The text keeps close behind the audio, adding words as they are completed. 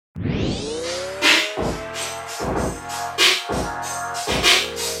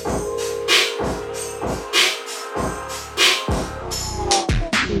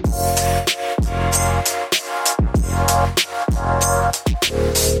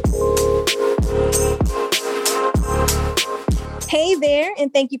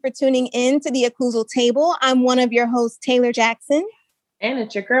and thank you for tuning in to the Occlusal Table. I'm one of your hosts, Taylor Jackson. And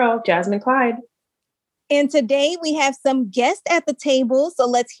it's your girl, Jasmine Clyde. And today we have some guests at the table, so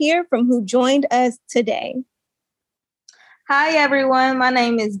let's hear from who joined us today. Hi, everyone. My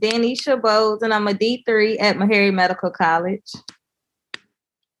name is Danisha Bowes, and I'm a D3 at Meharry Medical College.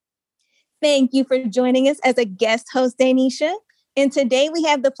 Thank you for joining us as a guest host, Danisha. And today we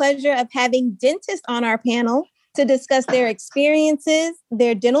have the pleasure of having dentists on our panel to discuss their experiences,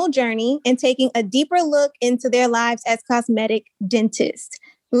 their dental journey, and taking a deeper look into their lives as cosmetic dentists.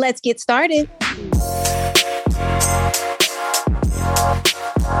 Let's get started.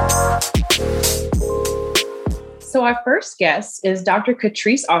 So our first guest is Dr.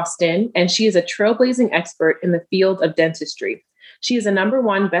 Catrice Austin, and she is a trailblazing expert in the field of dentistry. She is a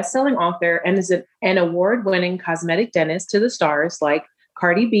 #1 best-selling author and is an award-winning cosmetic dentist to the stars like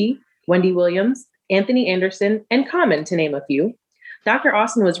Cardi B, Wendy Williams, Anthony Anderson, and Common, to name a few. Dr.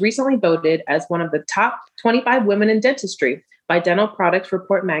 Austin was recently voted as one of the top 25 women in dentistry by Dental Products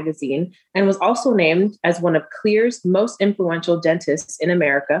Report magazine, and was also named as one of Clear's most influential dentists in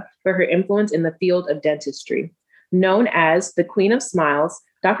America for her influence in the field of dentistry. Known as the Queen of Smiles,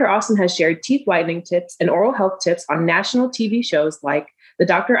 Dr. Austin has shared teeth whitening tips and oral health tips on national TV shows like The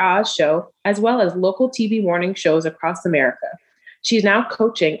Dr. Oz Show, as well as local TV morning shows across America. She's now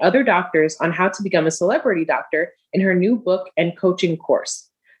coaching other doctors on how to become a celebrity doctor in her new book and coaching course.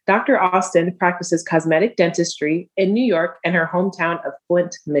 Dr. Austin practices cosmetic dentistry in New York and her hometown of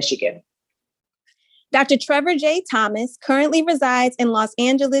Flint, Michigan. Dr. Trevor J. Thomas currently resides in Los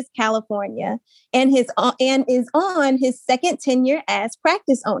Angeles, California, and is on his second tenure as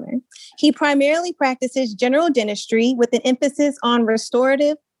practice owner. He primarily practices general dentistry with an emphasis on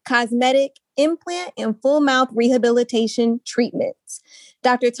restorative, cosmetic, implant, and full mouth rehabilitation treatments.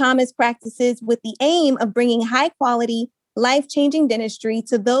 Dr. Thomas practices with the aim of bringing high quality, life-changing dentistry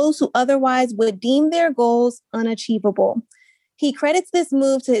to those who otherwise would deem their goals unachievable. He credits this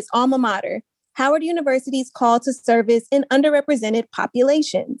move to his alma mater, Howard University's call to service in underrepresented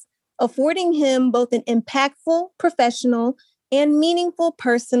populations, affording him both an impactful professional and meaningful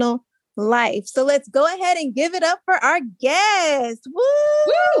personal life. So let's go ahead and give it up for our guest. Woo!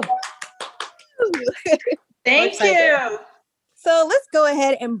 Woo! Thank you. So let's go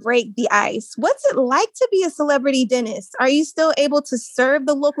ahead and break the ice. What's it like to be a celebrity dentist? Are you still able to serve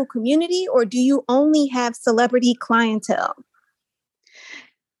the local community, or do you only have celebrity clientele?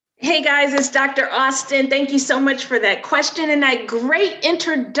 Hey guys, it's Dr. Austin. Thank you so much for that question and that great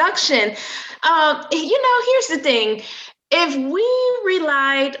introduction. Here's the thing. If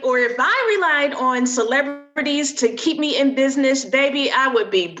I relied on celebrities to keep me in business, baby, I would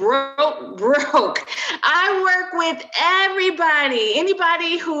be broke. I work with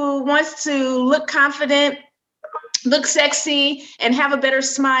anybody who wants to look confident, look sexy, and have a better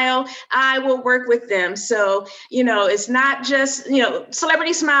smile, I will work with them. So, it's not just,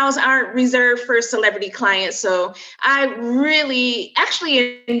 celebrity smiles aren't reserved for celebrity clients. So I really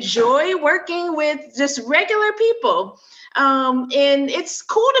actually enjoy working with just regular people. And it's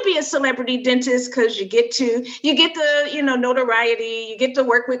cool to be a celebrity dentist because you get the, notoriety, you get to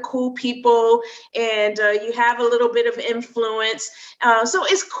work with cool people, and you have a little bit of influence. So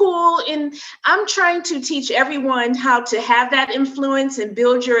it's cool. And I'm trying to teach everyone how to have that influence and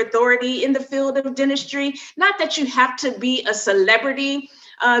build your authority in the field of dentistry. Not that you have to be a celebrity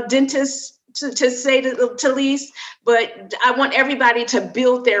dentist to say the least, but I want everybody to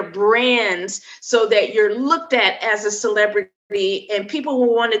build their brands so that you're looked at as a celebrity and people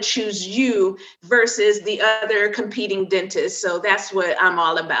will want to choose you versus the other competing dentists. So that's what I'm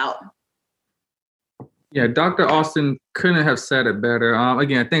all about. Yeah, Dr. Austin couldn't have said it better.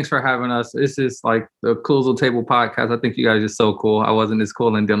 Again, thanks for having us. This is like the Occlusal Table podcast. I think you guys are so cool. I wasn't as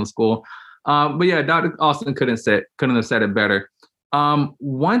cool in dental school. But yeah, Dr. Austin couldn't have said it better.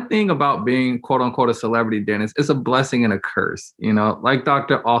 One thing about being quote unquote a celebrity dentist is a blessing and a curse. Like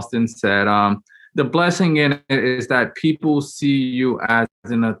Dr. Austin said, the blessing in it is that people see you as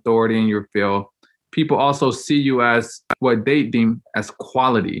an authority in your field. People also see you as what they deem as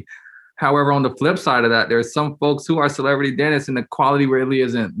quality. However, on the flip side of that, there's some folks who are celebrity dentists and the quality really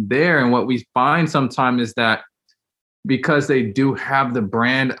isn't there. And what we find sometimes is that because they do have the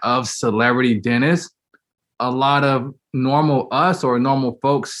brand of celebrity dentist, a lot of normal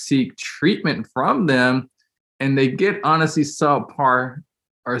folks seek treatment from them, and they get honestly subpar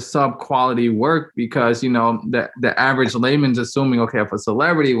or sub-quality work because, the average layman's assuming, okay, if a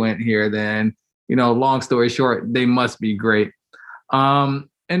celebrity went here, then, long story short, they must be great. And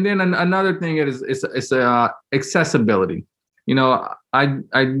then another thing is accessibility.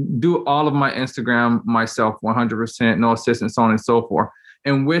 I do all of my Instagram myself, 100%, no assistance, so on and so forth.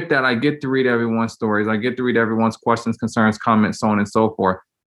 And with that, I get to read everyone's stories. I get to read everyone's questions, concerns, comments, so on and so forth.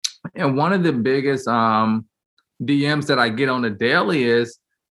 And one of the biggest DMs that I get on the daily is,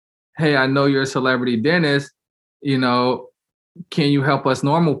 hey, I know you're a celebrity dentist, can you help us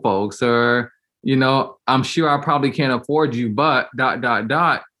normal folks? Or, I'm sure I probably can't afford you, but ...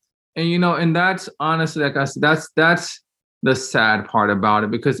 And, and that's honestly, like I said, that's the sad part about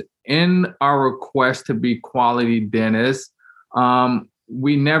it, because in our request to be quality dentists,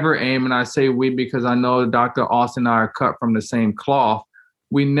 we never aim, and I say we because I know Dr. Austin and I are cut from the same cloth.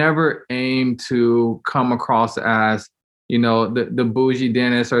 We never aim to come across as, the bougie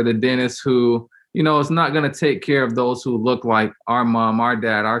dentist or the dentist who, is not going to take care of those who look like our mom, our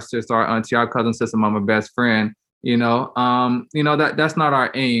dad, our sister, our auntie, our cousin, sister, mama, best friend. That's not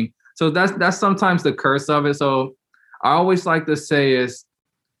our aim. So that's sometimes the curse of it. So I always like to say is,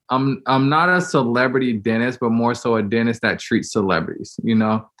 I'm not a celebrity dentist, but more so a dentist that treats celebrities,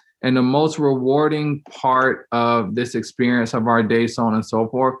 And the most rewarding part of this experience of our day, so on and so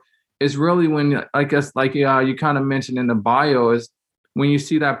forth, is really when, I guess, you kind of mentioned in the bio, is when you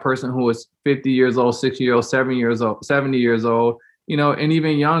see that person who is 50 years old, 60 years old, 70 years old, and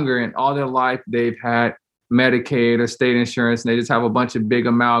even younger, and all their life they've had Medicaid or state insurance, and they just have a bunch of big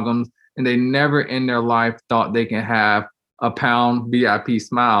amalgams, and they never in their life thought they can have a pound VIP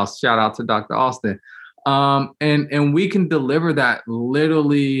smiles. Shout out to Dr. Austin. And we can deliver that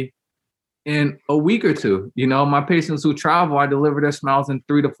literally in a week or two. My patients who travel, I deliver their smiles in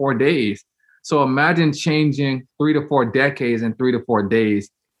 3 to 4 days. So imagine changing 3 to 4 decades in 3 to 4 days,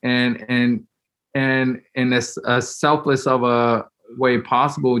 and as selfless of a way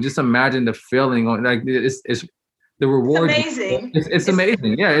possible. Just imagine the feeling, like it's the reward. It's amazing. It's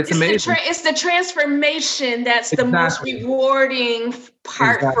amazing. Yeah, it's amazing. It's the transformation that's the most rewarding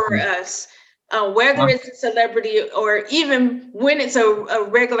part for us. Whether it's a celebrity or even when it's a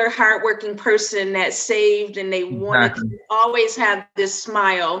regular hardworking person that's saved and they want to always have this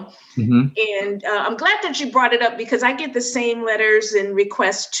smile. Mm-hmm. And I'm glad that you brought it up, because I get the same letters and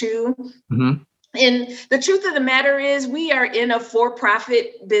requests too. Mm-hmm. And the truth of the matter is, we are in a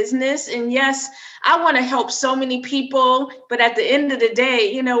for-profit business. And yes, I want to help so many people. But at the end of the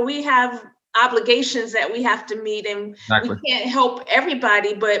day, we have obligations that we have to meet, and we can't help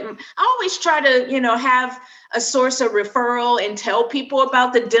everybody. But I always try to, have a source of referral and tell people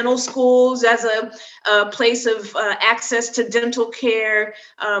about the dental schools as a place of access to dental care,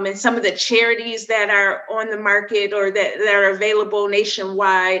 and some of the charities that are on the market or that are available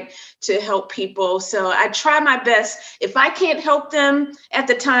nationwide to help people. So I try my best. If I can't help them at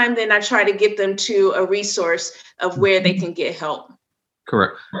the time, then I try to get them to a resource of where they can get help.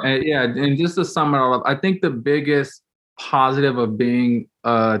 Correct. And just to sum it all up, I think the biggest positive of being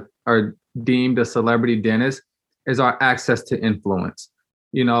or deemed a celebrity dentist is our access to influence.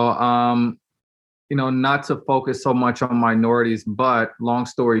 Not to focus so much on minorities, but long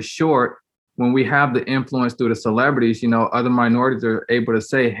story short, when we have the influence through the celebrities, other minorities are able to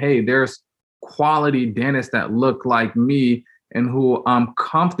say, hey, there's quality dentists that look like me and who I'm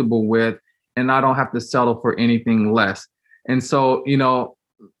comfortable with, and I don't have to settle for anything less. And so,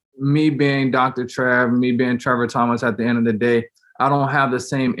 me being Dr. Trev, me being Trevor Thomas, at the end of the day, I don't have the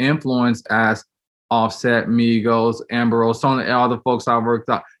same influence as Offset, Migos, Amber Rose, all the folks I worked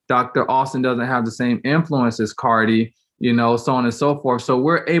with. Dr. Austin doesn't have the same influence as Cardi, so on and so forth. So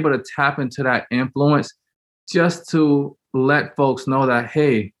we're able to tap into that influence just to let folks know that,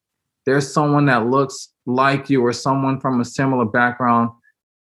 hey, there's someone that looks like you or someone from a similar background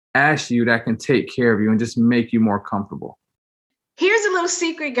as you that can take care of you and just make you more comfortable. Here's a little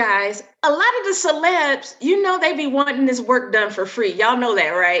secret, guys. A lot of the celebs, they be wanting this work done for free. Y'all know that,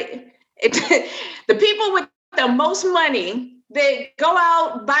 right? The people with the most money, they go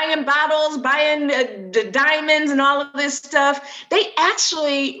out buying bottles, buying the diamonds and all of this stuff. They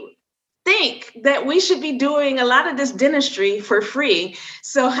actually think that we should be doing a lot of this dentistry for free.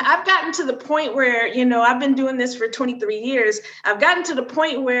 So I've gotten to the point where, I've been doing this for 23 years. I've gotten to the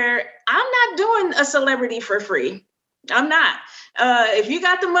point where I'm not doing a celebrity for free. I'm not. If you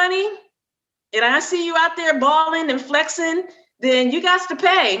got the money and I see you out there balling and flexing, then you got to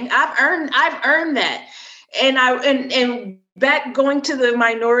pay. I've earned that. And back going to the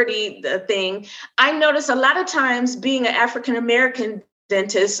minority thing, I notice a lot of times being an African-American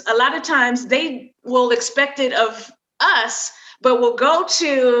dentist, a lot of times they will expect it of us, but will go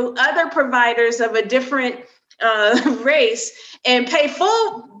to other providers of a different race and pay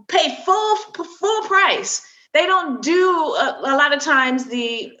full price. They don't do a lot of times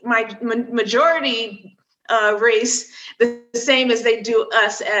my majority race the same as they do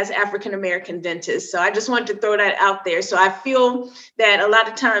us as African-American dentists. So I just wanted to throw that out there. So I feel that a lot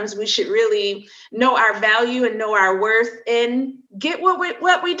of times we should really know our value and know our worth and get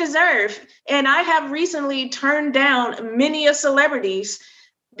what we deserve. And I have recently turned down many of celebrities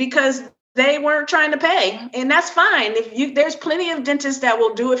because they weren't trying to pay, and that's fine. There's plenty of dentists that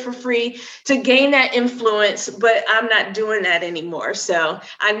will do it for free to gain that influence, but I'm not doing that anymore. So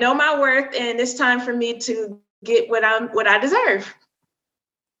I know my worth, and it's time for me to get what I deserve.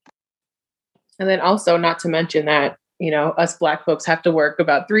 And then also, not to mention that, us Black folks have to work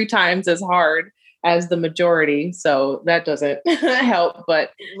about 3 times as hard as the majority. So that doesn't help,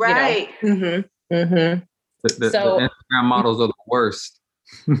 but right. The Instagram models are the worst.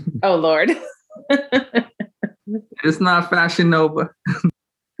 Oh, Lord. It's not Fashion Nova.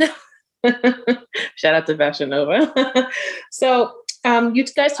 Shout out to Fashion Nova. So you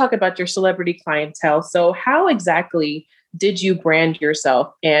guys talk about your celebrity clientele. So how exactly did you brand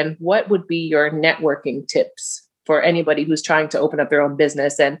yourself, and what would be your networking tips for anybody who's trying to open up their own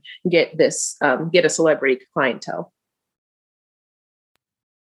business and get a celebrity clientele?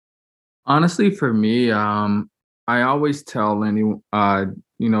 Honestly, for me, I always tell any,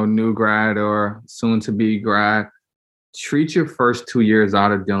 new grad or soon to be grad, treat your first 2 years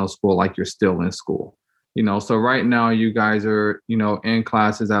out of dental school like you're still in school. So right now you guys are, in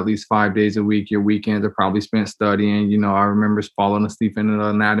classes at least 5 days a week. Your weekends are probably spent studying. I remember falling asleep in an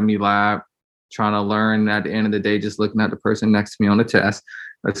anatomy lab, trying to learn. At the end of the day, just looking at the person next to me on the test.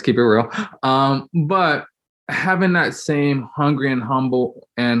 Let's keep it real. But having that same hungry and humble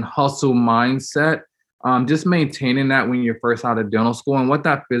and hustle mindset, just maintaining that when you're first out of dental school, and what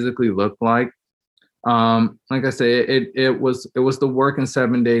that physically looked like. Like I say, it was the working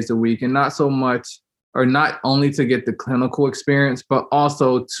 7 days a week, and not so much, or not only to get the clinical experience, but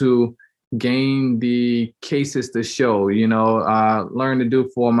also to gain the cases to show, learn to do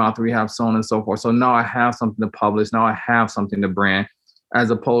full mouth rehab, so on and so forth. So now I have something to publish. Now I have something to brand, as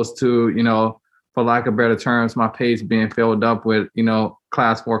opposed to, for lack of better terms, my page being filled up with,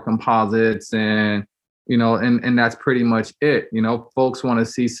 class 4 composites and, and that's pretty much it. Folks want to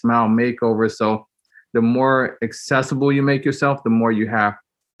see smile makeovers. So the more accessible you make yourself, the more you have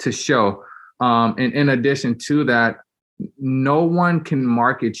to show. And in addition to that, no one can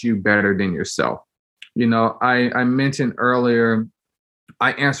market you better than yourself. I mentioned earlier,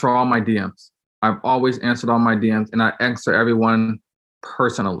 I answer all my DMs. I've always answered all my DMs, and I answer everyone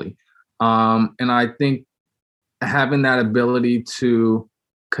personally. And I think having that ability to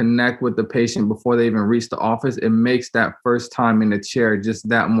connect with the patient before they even reach the office, it makes that first time in the chair just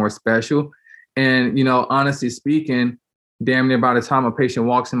that more special. And, honestly speaking, damn near by the time a patient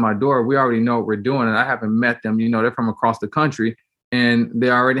walks in my door, we already know what we're doing. And I haven't met them, they're from across the country, and they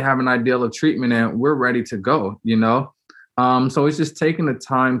already have an idea of treatment, and we're ready to go, So it's just taking the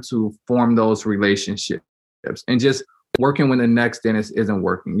time to form those relationships and just working when the next dentist isn't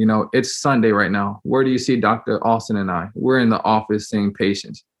working. It's Sunday right now. Where do you see Dr. Austin and I? We're in the office seeing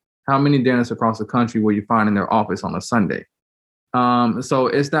patients. How many dentists across the country will you find in their office on a Sunday? So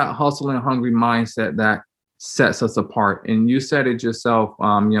it's that hustle and hungry mindset that sets us apart. And you said it yourself,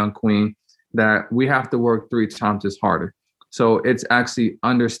 young queen, that we have to work 3 times as harder. So it's actually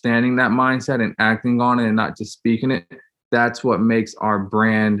understanding that mindset and acting on it and not just speaking it. That's what makes our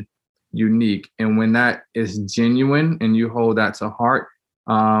brand unique. And when that is genuine and you hold that to heart,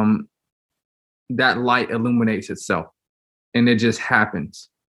 that light illuminates itself, and it just happens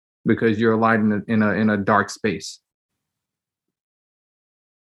because you're a light in a dark space.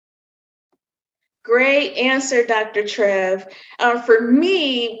 Great answer, Dr. Trev. For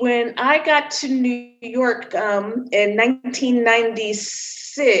me, when I got to New York in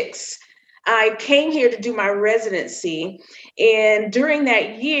 1996, I came here to do my residency. And during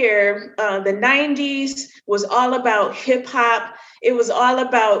that year, the 90s was all about hip hop. It was all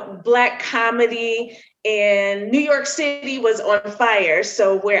about Black comedy. And New York City was on fire.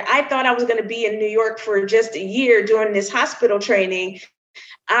 So where I thought I was going to be in New York for just a year doing this hospital training,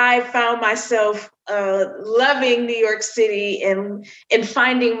 I found myself loving New York City and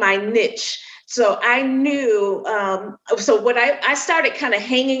finding my niche. So I knew, I started kind of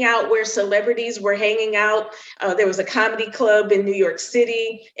hanging out where celebrities were hanging out. There was a comedy club in New York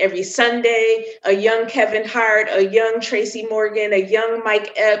City every Sunday. A young Kevin Hart, a young Tracy Morgan, a young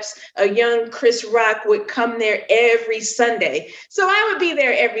Mike Epps, a young Chris Rock would come there every Sunday. So I would be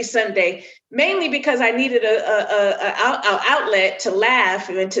there every Sunday, mainly because I needed a outlet to laugh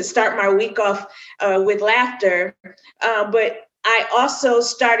and to start my week off with laughter. But I also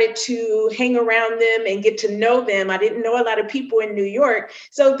started to hang around them and get to know them. I didn't know a lot of people in New York.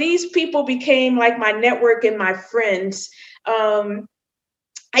 So these people became like my network and my friends.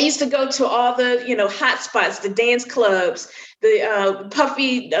 I used to go to all the, hot spots, the dance clubs, the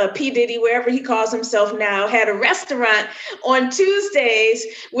Puffy P. Diddy, wherever he calls himself now, had a restaurant on Tuesdays,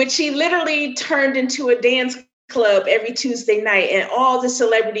 which he literally turned into a dance club every Tuesday night, and all the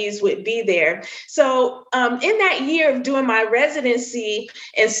celebrities would be there. So in that year of doing my residency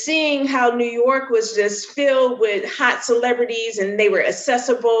and seeing how New York was just filled with hot celebrities and they were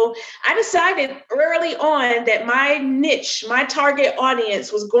accessible, I decided early on that my niche, my target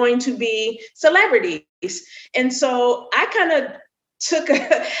audience was going to be celebrities. And so I kind of took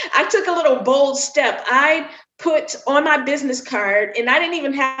a little bold step. I put on my business card, and I didn't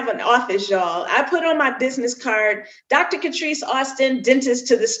even have an office, y'all. I put on my business card, Dr. Catrice Austin, dentist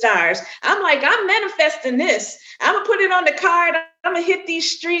to the stars. I'm like, I'm manifesting this. I'm gonna put it on the card. I'm gonna hit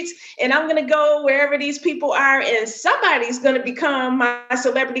these streets, and I'm gonna go wherever these people are, and somebody's gonna become my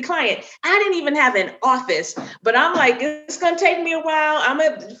celebrity client. I didn't even have an office, but I'm like, it's gonna take me a while. I'm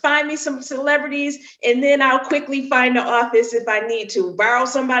gonna find me some celebrities, and then I'll quickly find the office if I need to, borrow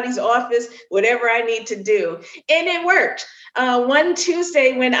somebody's office, whatever I need to do. And it worked. One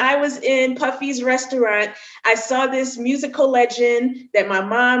Tuesday when I was in Puffy's restaurant, I saw this musical legend that my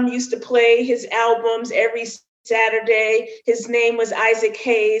mom used to play his albums every Saturday. His name was Isaac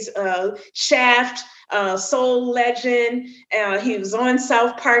Hayes, Shaft, soul legend. He was on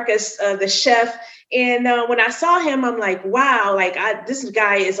South Park as the chef. And when I saw him, I'm like, wow, this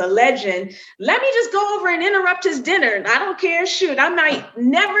guy is a legend. Let me just go over and interrupt his dinner. I don't care. Shoot, I might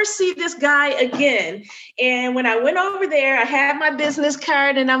never see this guy again. And when I went over there, I had my business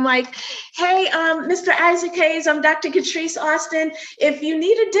card and I'm like, hey, Mr. Isaac Hayes, I'm Dr. Catrice Austin. If you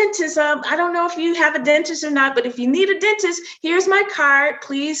need a dentist, I don't know if you have a dentist or not, but if you need a dentist, here's my card.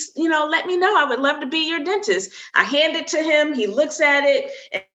 Please, let me know. I would love to be your dentist. I hand it to him. He looks at it.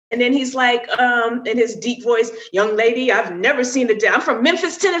 And then he's like, in his deep voice, young lady, I've never seen I'm from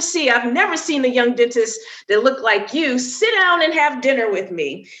Memphis, Tennessee. I've never seen a young dentist that looked like you. Sit down and have dinner with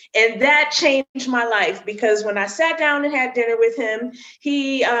me. And that changed my life, because when I sat down and had dinner with him,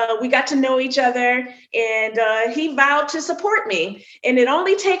 we got to know each other, and he vowed to support me. And it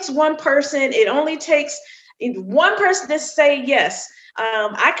only takes one person. It only takes one person to say yes.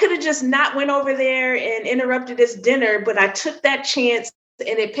 I could have just not went over there and interrupted his dinner, but I took that chance.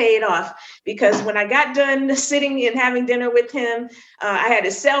 And it paid off, because when I got done sitting and having dinner with him, I had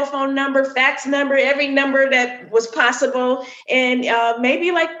his cell phone number, fax number, every number that was possible. And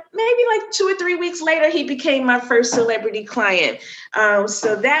maybe like 2 or 3 weeks later, he became my first celebrity client.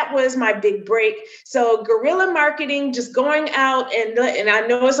 So that was my big break. So guerrilla marketing, just going out and I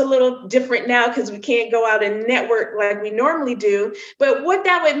know it's a little different now because we can't go out and network like we normally do. But what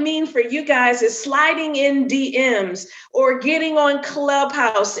that would mean for you guys is sliding in DMs or getting on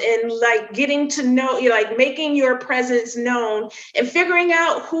Clubhouse and getting to know, making your presence known and figuring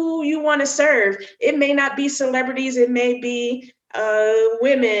out who you want to serve. It may not be celebrities. It may be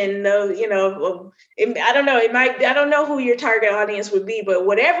women, I don't know. I don't know who your target audience would be, but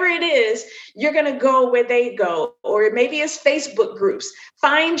whatever it is, you're going to go where they go. Or maybe it's Facebook groups.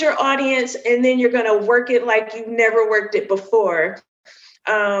 Find your audience, and then you're going to work it like you've never worked it before.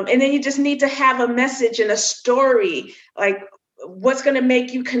 And then you just need to have a message and a story, like what's going to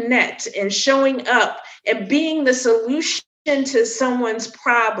make you connect, and showing up and being the solution to someone's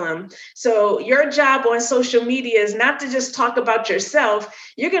problem. So your job on social media is not to just talk about yourself.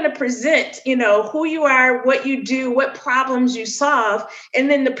 You're going to present, who you are, what you do, what problems you solve, and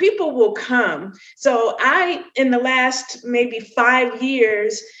then the people will come. So in the last maybe 5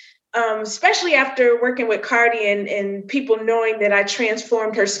 years, especially after working with Cardi and people knowing that I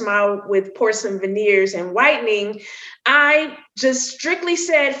transformed her smile with porcelain veneers and whitening, I just strictly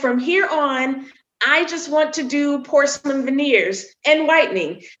said, from here on, I just want to do porcelain veneers and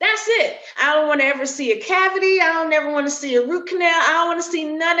whitening. That's it. I don't want to ever see a cavity. I don't ever want to see a root canal. I don't want to see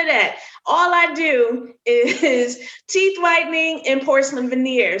none of that. All I do is teeth whitening and porcelain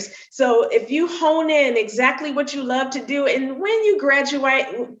veneers. So if you hone in exactly what you love to do, and when you graduate,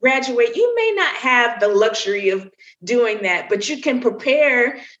 you may not have the luxury of doing that, but you can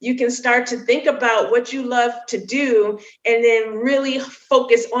prepare. You can start to think about what you love to do, and then really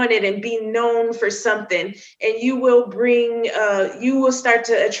focus on it and be known for something. And you will start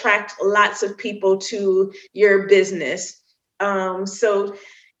to attract lots of people to your business.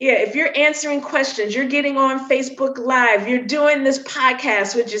 Yeah, if you're answering questions, you're getting on Facebook Live, you're doing this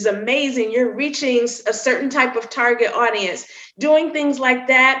podcast, which is amazing. You're reaching a certain type of target audience. Doing things like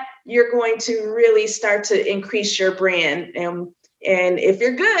that you're going to really start to increase your brand. And if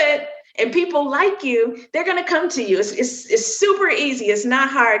you're good and people like you, they're going to come to you. It's super easy. It's not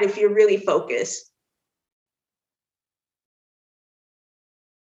hard if you're really focused.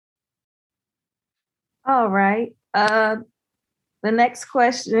 All right. The next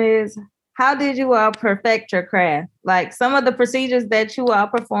question is, how did you all perfect your craft? Like some of the procedures that you all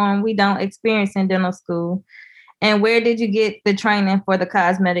perform, we don't experience in dental school. And where did you get the training for the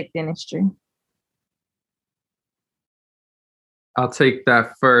cosmetic dentistry? I'll take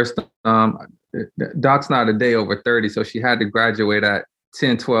that first. Doc's not a day over 30, so she had to graduate at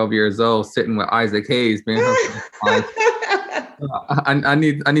 10, 12 years old, sitting with Isaac Hayes being her I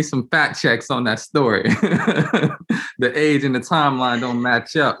need some fact checks on that story. The age and the timeline don't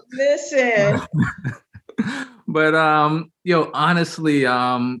match up. Listen. But honestly,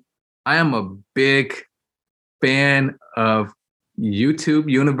 I am a big fan of YouTube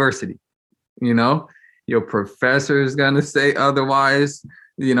University. Your professor is gonna say otherwise.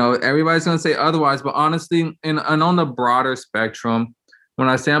 Everybody's gonna say otherwise. But honestly, and on the broader spectrum, when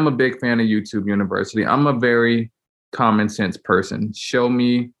I say I'm a big fan of YouTube University, I'm a very common sense person. Show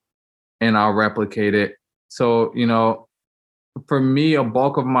me and I'll replicate it. So, for me, a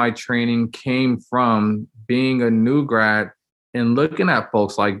bulk of my training came from being a new grad and looking at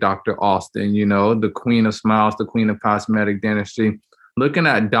folks like Dr. Austin, the queen of smiles, the queen of cosmetic dentistry, looking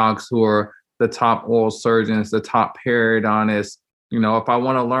at docs who are the top oral surgeons, the top periodontists. If I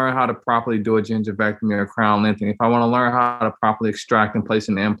want to learn how to properly do a gingivectomy or crown lengthening, if I want to learn how to properly extract and place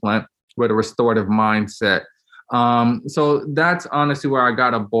an implant with a restorative mindset. So that's honestly where I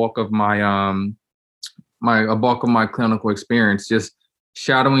got a bulk of my clinical experience, just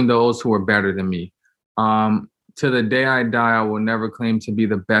shadowing those who are better than me. To the day I die, I will never claim to be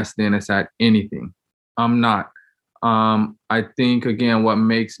the best dentist at anything. I'm not. I think, again, what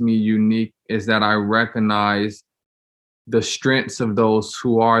makes me unique is that I recognize the strengths of those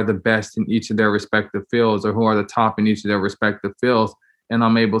who are the best in each of their respective fields, or who are the top in each of their respective fields. And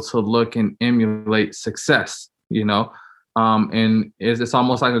I'm able to look and emulate success, and it's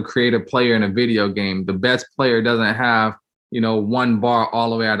almost like a creative player in a video game. The best player doesn't have, one bar all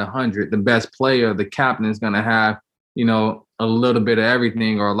the way at 100. The best player, the captain, is going to have, a little bit of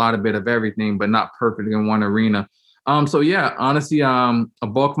everything or a lot of bit of everything, but not perfect in one arena. So yeah, honestly, a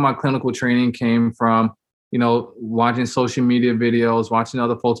bulk of my clinical training came from, watching social media videos, watching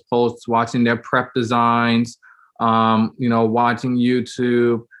other folks' posts, watching their prep designs, watching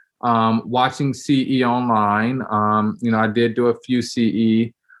YouTube, watching CE online. I did do a few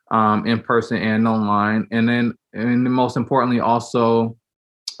CE in person and online. And then most importantly, also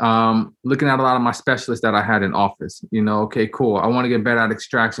looking at a lot of my specialists that I had in office. Okay, cool. I want to get better at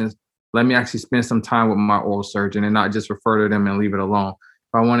extractions. Let me actually spend some time with my oral surgeon and not just refer to them and leave it alone.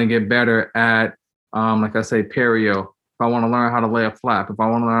 If I want to get better at, like I say, perio, if I want to learn how to lay a flap, if I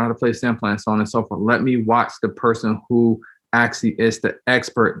want to learn how to place implants, so on and so forth, let me watch the person who actually is the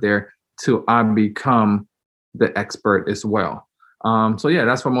expert there till I become the expert as well. So yeah,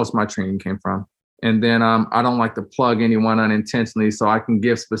 that's where most of my training came from. And then I don't like to plug anyone unintentionally, so I can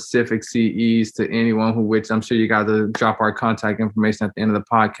give specific CEs to anyone which I'm sure you guys will drop our contact information at the end of the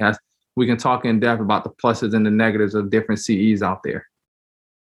podcast. We can talk in depth about the pluses and the negatives of different CEs out there.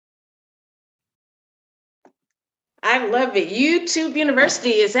 I love it. YouTube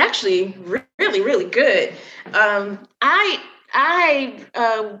University is actually really, really good. I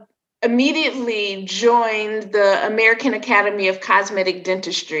immediately joined the American Academy of Cosmetic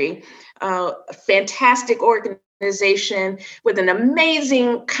Dentistry, a fantastic organization with an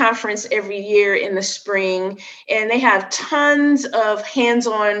amazing conference every year in the spring. And they have tons of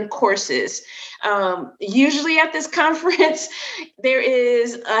hands-on courses. Usually at this conference, there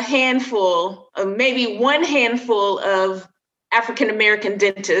is a handful, maybe one handful of African-American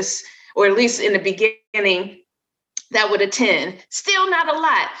dentists, or at least in the beginning, that would attend. Still not a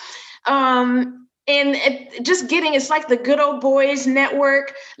lot. It's like the good old boys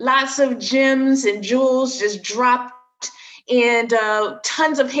network, lots of gems and jewels just dropped, and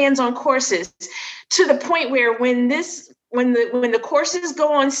tons of hands-on courses, to the point where when the courses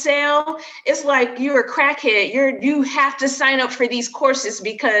go on sale, it's like you're a crackhead. You have to sign up for these courses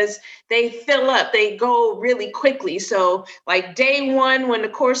because they fill up, they go really quickly. So like day one, when the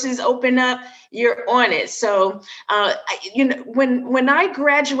courses open up, you're on it. So, when I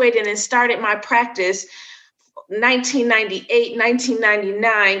graduated and started my practice, 1998,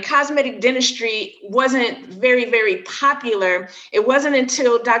 1999, cosmetic dentistry wasn't very, very popular. It wasn't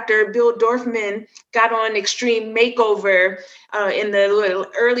until Dr. Bill Dorfman got on Extreme Makeover in the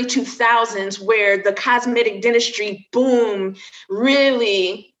early 2000s where the cosmetic dentistry boom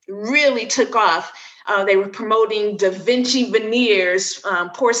really really took off. They were promoting Da Vinci veneers.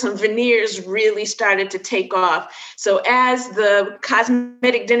 Porcelain veneers really started to take off. So as the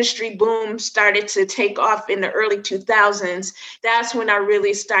cosmetic dentistry boom started to take off in the early 2000s, that's when I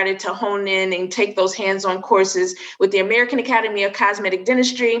really started to hone in and take those hands-on courses with the American Academy of Cosmetic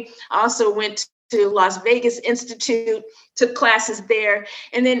Dentistry. I also went to Las Vegas Institute, took classes there.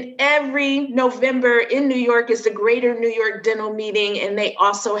 And then every November in New York is the Greater New York Dental Meeting, and they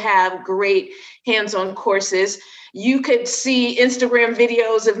also have great hands-on courses. You could see Instagram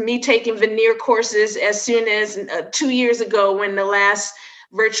videos of me taking veneer courses as soon as 2 years ago when the last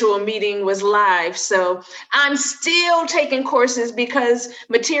virtual meeting was live. So I'm still taking courses because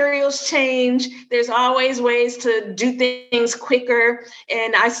materials change. There's always ways to do things quicker.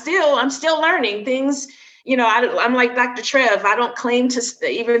 And I'm still learning things. You know, I'm like Dr. Trev. I don't claim to,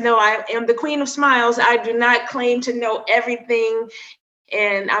 even though I am the queen of smiles, I do not claim to know everything.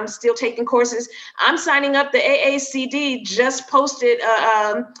 And I'm still taking courses. I'm signing up. The AACD just posted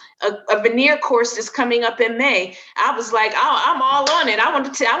a veneer course that's coming up in May. I was like, oh, I'm all on it. I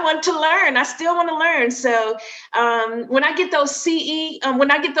want to learn. I still want to learn. So when I get those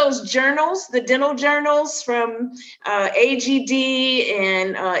when I get those journals, the dental journals from AGD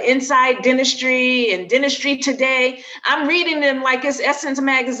and Inside Dentistry and Dentistry Today, I'm reading them like it's Essence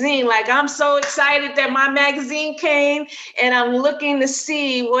magazine. Like, I'm so excited that my magazine came, and I'm looking to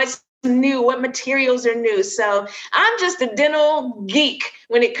see what's new, what materials are new. So I'm just a dental geek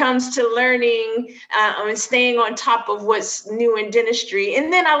when it comes to learning and staying on top of what's new in dentistry.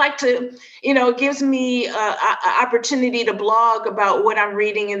 And then I like to, it gives me an opportunity to blog about what I'm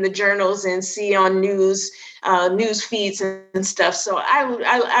reading in the journals and see on news feeds and stuff. So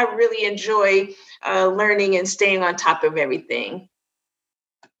I really enjoy learning and staying on top of everything.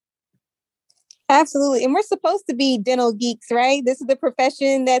 Absolutely. And we're supposed to be dental geeks, right? This is the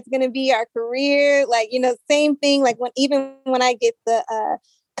profession that's going to be our career. Like, same thing. Like even when I get the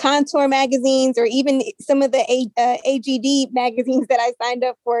contour magazines or even some of the AGD magazines that I signed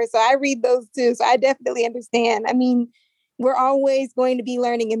up for. So I read those too. So I definitely understand. I mean, we're always going to be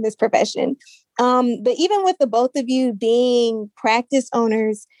learning in this profession. But even with the both of you being practice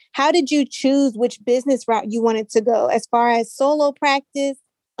owners, how did you choose which business route you wanted to go as far as solo practice?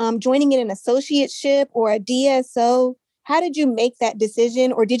 Joining in an associateship or a DSO, how did you make that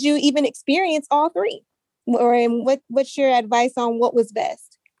decision? Or did you even experience all three? Or what's your advice on what was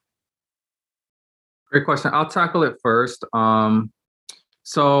best? Great question. I'll tackle it first.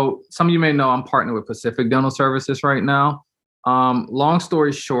 So some of you may know I'm partnered with Pacific Dental Services right now. Long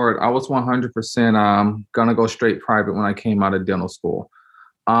story short, I was 100% gonna go straight private when I came out of dental school.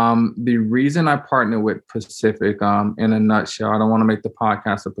 The reason I partnered with Pacific, in a nutshell, I don't want to make the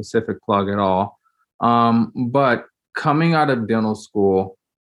podcast a Pacific plug at all. But coming out of dental school,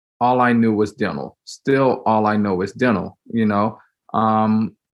 all I knew was dental. Still, all I know is dental,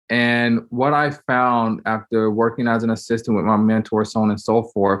 and what I found after working as an assistant with my mentor, so on and so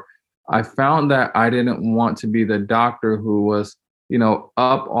forth, I found that I didn't want to be the doctor who was,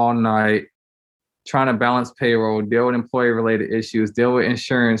 up all night, trying to balance payroll, deal with employee-related issues, deal with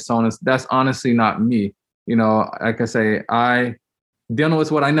insurance, so on. That's honestly not me. Like I say, dental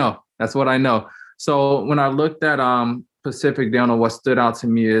is what I know. That's what I know. So when I looked at Pacific Dental, what stood out to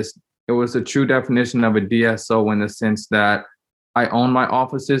me is it was a true definition of a DSO in the sense that I own my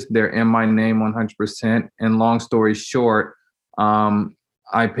offices. They're in my name 100%. And long story short,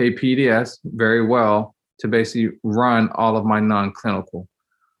 I pay PDS very well to basically run all of my non-clinical.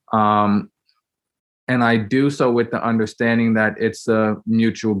 And I do so with the understanding that it's a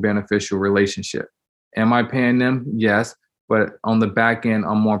mutual beneficial relationship. Am I paying them? Yes. But on the back end,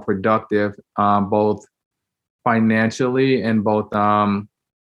 I'm more productive, both financially and both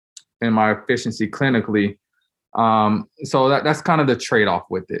in my efficiency clinically. So that's kind of the trade-off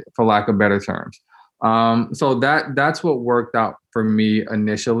with it, for lack of better terms. So that's what worked out for me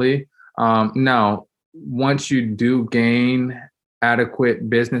initially. Now, once you do gain adequate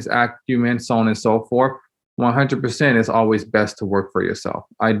business acumen, so on and so forth, 100% is always best to work for yourself.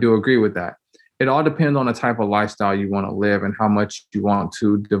 I do agree with that. It all depends on the type of lifestyle you want to live and how much you want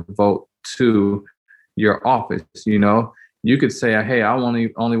to devote to your office. You could say, hey, I only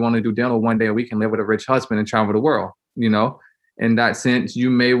want to do dental one day a week and live with a rich husband and travel the world. In that sense,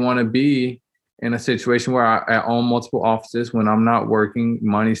 you may want to be in a situation where I own multiple offices when I'm not working,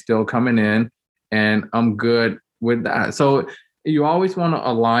 money's still coming in, and I'm good with that. So you always want to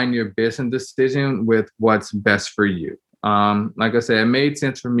align your business decision with what's best for you. Like I said, it made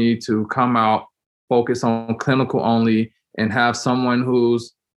sense for me to come out, focus on clinical only, and have someone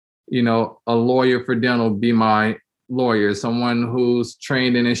who's, a lawyer for dental be my, lawyers, someone who's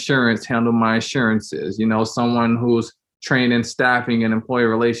trained in insurance, handle my insurances, someone who's trained in staffing and employee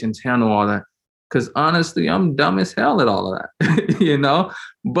relations, handle all that. Because honestly, I'm dumb as hell at all of that,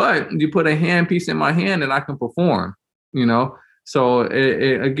 but you put a handpiece in my hand and I can perform, So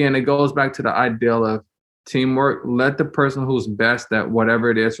it goes back to the ideal of teamwork. Let the person who's best at whatever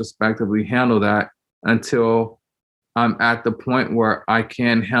it is respectively handle that until I'm at the point where I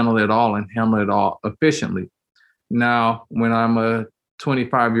can handle it all and handle it all efficiently. Now, when I'm a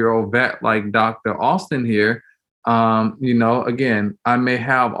 25-year-old vet like Dr. Austin here, again, I may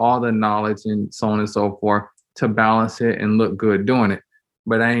have all the knowledge and so on and so forth to balance it and look good doing it,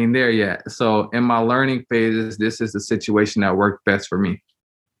 but I ain't there yet. So in my learning phases, this is the situation that worked best for me.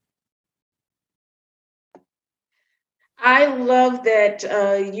 I love that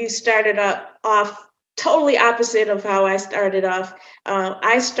you started off totally opposite of how I started off.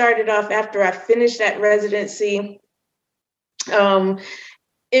 I started off after I finished that residency,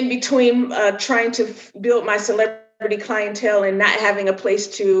 in between trying to build my celebrity clientele and not having a place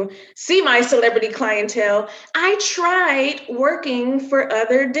to see my celebrity clientele, I tried working for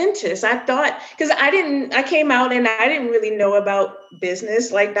other dentists. I thought, because I came out and I didn't really know about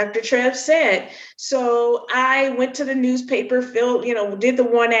business, like Dr. Trev said. So I went to the newspaper, did the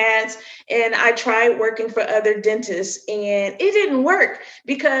one ads, and I tried working for other dentists, and it didn't work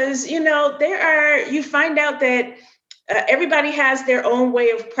because, you find out that everybody has their own way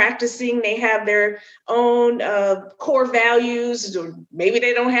of practicing. They have their own core values, or maybe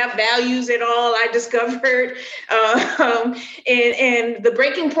they don't have values at all, I discovered. And the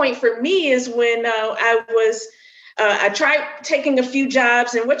breaking point for me is when I tried taking a few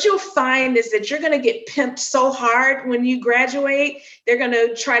jobs, and what you'll find is that you're going to get pimped so hard when you graduate. They're going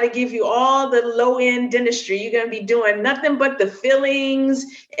to try to give you all the low-end dentistry. You're going to be doing nothing but the fillings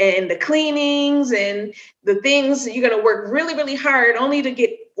and the cleanings and the things. You're going to work really, really hard only to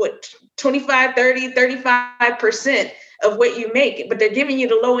get 25, 30, 35% of what you make, but they're giving you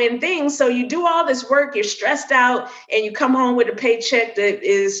the low end things. So you do all this work, you're stressed out, and you come home with a paycheck that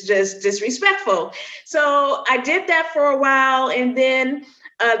is just disrespectful. So I did that for a while. And then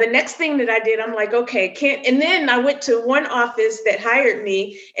the next thing that I did, I'm like, okay, and then I went to one office that hired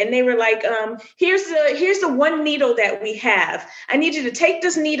me, and they were like, here's the one needle that we have. I need you to take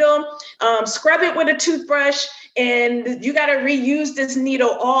this needle, scrub it with a toothbrush, and you got to reuse this needle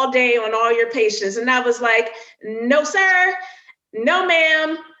all day on all your patients. And I was like, no, sir. No,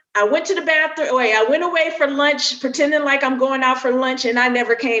 ma'am. I went to the bathroom. I went away for lunch, pretending like I'm going out for lunch, and I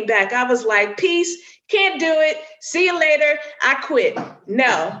never came back. I was like, peace, can't do it. See you later. I quit.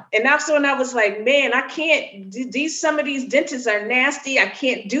 No. And that's when I was like, man, I can't. Some of these dentists are nasty. I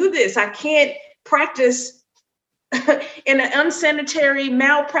can't do this. I can't practice in an unsanitary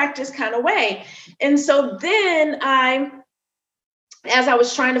malpractice kind of way. And so then as I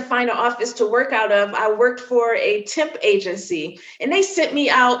was trying to find an office to work out of, I worked for a temp agency, and they sent me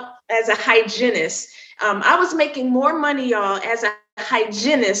out as a hygienist. I was making more money, y'all, as a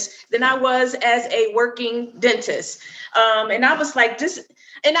hygienist than I was as a working dentist. And I was like,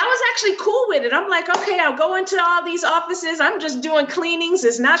 and I was actually cool with it. I'm like, okay, I'll go into all these offices. I'm just doing cleanings.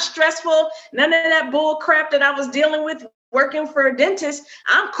 It's not stressful. None of that bull crap that I was dealing with working for a dentist.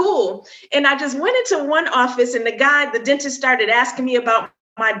 I'm cool. And I just went into one office, and the dentist started asking me about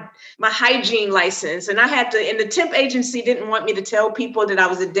my hygiene license. And and the temp agency didn't want me to tell people that I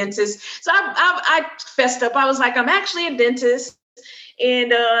was a dentist. So I fessed up. I was like, I'm actually a dentist.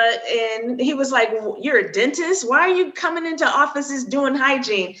 And he was like, you're a dentist? Why are you coming into offices doing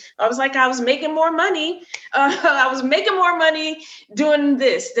hygiene? I was like, I was making more money. I was making more money doing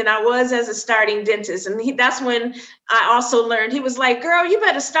this than I was as a starting dentist. And that's when I also learned. He was like, girl, you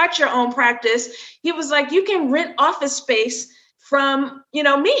better start your own practice. He was like, you can rent office space from,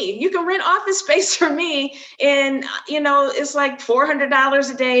 me. You can rent office space from me. And, it's like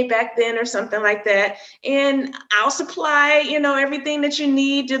 $400 a day back then or something like that. And I'll supply, everything that you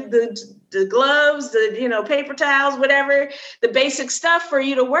need, the gloves, the, paper towels, whatever, the basic stuff for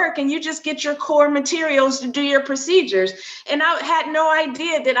you to work. And you just get your core materials to do your procedures. And I had no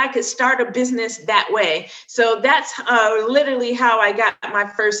idea that I could start a business that way. So that's literally how I got my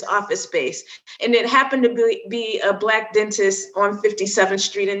first office space. And it happened to be a Black dentist on 57th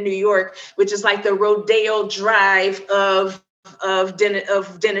Street in New York, which is like the Rodeo Drive of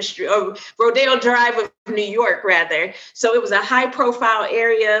dentistry, or Rodeo Drive of New York, rather. So it was a high profile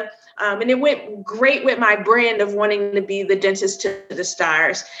area. And it went great with my brand of wanting to be the dentist to the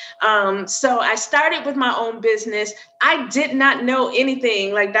stars. So I started with my own business. I did not know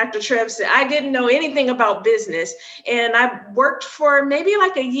anything, like Dr. Trev said. I didn't know anything about business. And I worked for maybe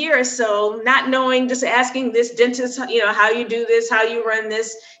like a year or so, not knowing, just asking this dentist, how you do this, how you run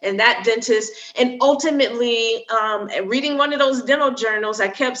this, and that dentist. And ultimately, reading one of those dental journals, I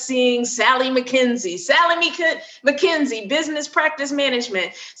kept seeing Sally McKenzie, business practice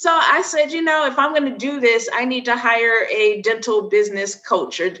management. So I said, if I'm going to do this, I need to hire a dental business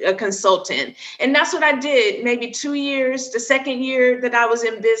coach or a consultant. And that's what I did, maybe 2 years, the second year that I was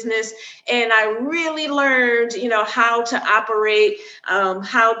in business. And I really learned, how to operate,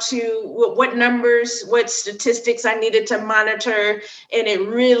 what numbers, what statistics I needed to monitor. And it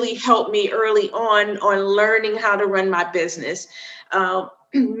really helped me early on learning how to run my business.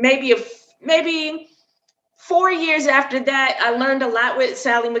 Maybe 4 years after that, I learned a lot with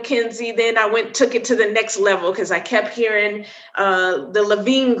Sally McKenzie. Then I took it to the next level because I kept hearing the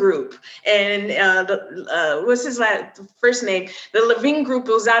Levine Group and what's his first name? The Levine Group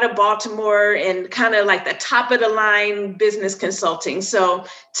was out of Baltimore and kind of like the top of the line business consulting. So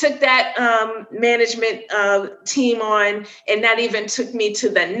took that management team on, and that even took me to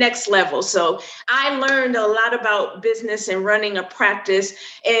the next level. So I learned a lot about business and running a practice,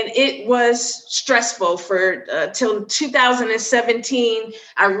 and it was stressful till 2017.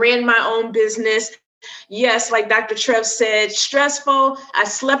 I ran my own business. Yes, like Dr. Trev said, stressful. I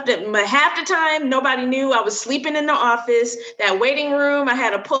slept at half the time. Nobody knew I was sleeping in the office. That waiting room, I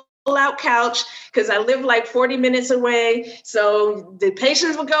had a pull-out couch because I lived like 40 minutes away. So the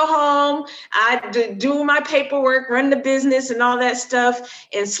patients would go home. I'd do my paperwork, run the business and all that stuff,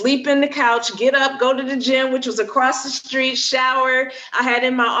 and sleep in the couch, get up, go to the gym, which was across the street, shower. I had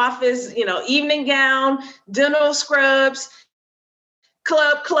in my office, evening gown, dental scrubs,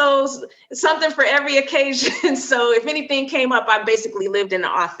 club clothes, something for every occasion. So if anything came up, I basically lived in the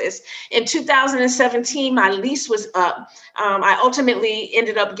office. In 2017, my lease was up. I ultimately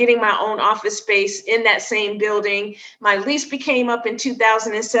ended up getting my own office space in that same building. My lease became up in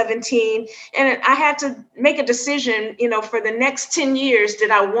 2017, and I had to make a decision, for the next 10 years,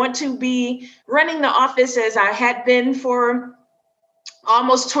 did I want to be running the office as I had been for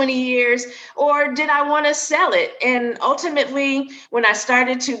almost 20 years, or did I want to sell it? And ultimately, when I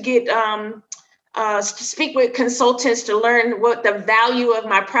started to get speak with consultants to learn what the value of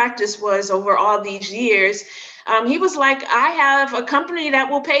my practice was over all these years, he was like, I have a company that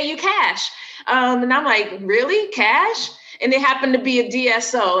will pay you cash. And I'm like, really? Cash? And it happened to be a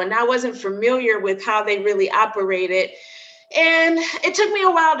DSO, and I wasn't familiar with how they really operated. And it took me a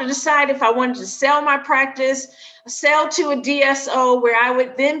while to decide if I wanted to sell my practice, sell to a DSO where I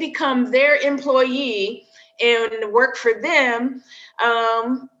would then become their employee and work for them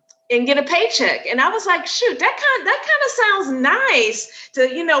and get a paycheck. And I was like, shoot, that kind of sounds nice to,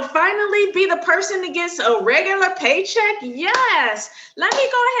 finally be the person that gets a regular paycheck. Yes, let me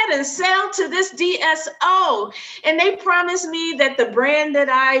go ahead and sell to this DSO. And they promised me that the brand that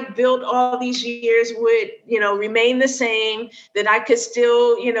I built all these years would, remain the same, that I could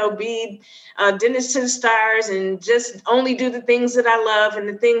still, be dentist to the stars and just only do the things that I love and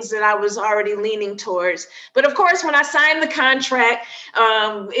the things that I was already leaning towards. But of course, when I signed the contract,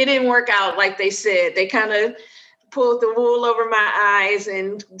 it didn't work out like they said. They kind of pulled the wool over my eyes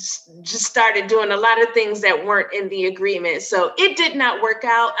and just started doing a lot of things that weren't in the agreement. So it did not work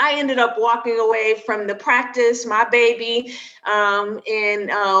out. I ended up walking away from the practice, my baby, and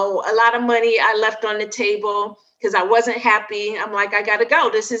a lot of money I left on the table because I wasn't happy. I'm like, I got to go.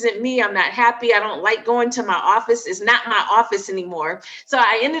 This isn't me. I'm not happy. I don't like going to my office. It's not my office anymore. So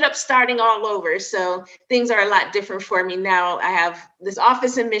I ended up starting all over. So things are a lot different for me now. I have this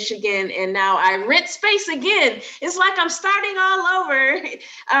office in Michigan, and now I rent space again. It's like I'm starting all over,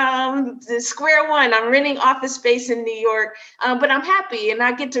 the square one. I'm renting office space in New York, but I'm happy, and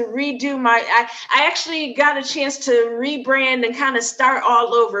I get to redo I actually got a chance to rebrand and kind of start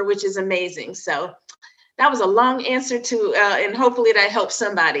all over, which is amazing. So that was a long answer and hopefully that helps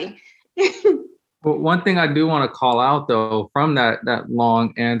somebody. Well, one thing I do want to call out, though, from that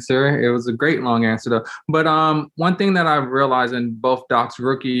long answer, it was a great long answer, though. But one thing that I've realized in both Doc's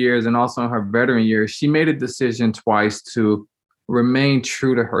rookie years and also in her veteran years, she made a decision twice to remain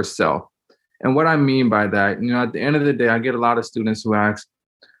true to herself. And what I mean by that, at the end of the day, I get a lot of students who ask,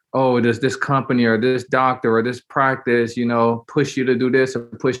 oh, does this company or this doctor or this practice, push you to do this or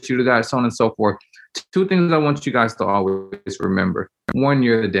push you to that, so on and so forth. Two things I want you guys to always remember. One,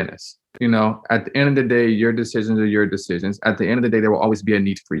 you're the dentist. At the end of the day, your decisions are your decisions. At the end of the day, there will always be a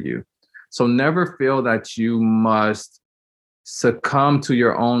need for you. So never feel that you must succumb to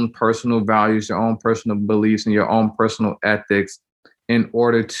your own personal values, your own personal beliefs, and your own personal ethics in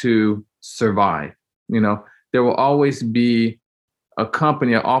order to survive. there will always be a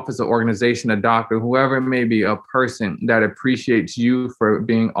company, an office, an organization, a doctor, whoever it may be, a person that appreciates you for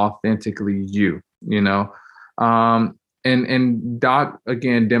being authentically you, you know? And Doc,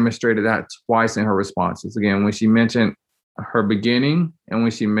 again, demonstrated that twice in her responses. Again, when she mentioned her beginning and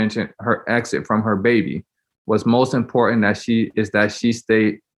when she mentioned her exit from her baby, what's most important that she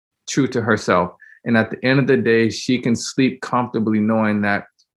stayed true to herself. And at the end of the day, she can sleep comfortably knowing that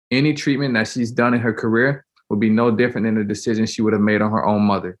any treatment that she's done in her career would be no different than the decision she would have made on her own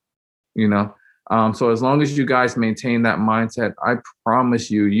mother, you know? So as long as you guys maintain that mindset, I promise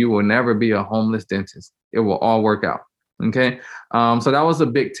you, you will never be a homeless dentist. It will all work out. Okay. So that was a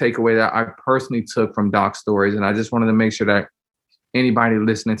big takeaway that I personally took from Doc's stories. And I just wanted to make sure that anybody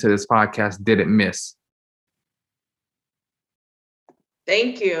listening to this podcast didn't miss.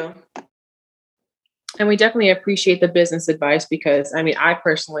 Thank you. And we definitely appreciate the business advice because, I mean, I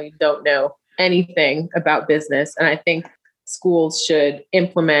personally don't know anything about business. And I think schools should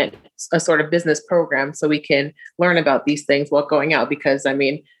implement a sort of business program so we can learn about these things while going out. Because, I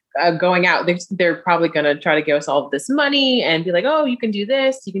mean, going out, they're probably going to try to give us all this money and be like, oh, you can do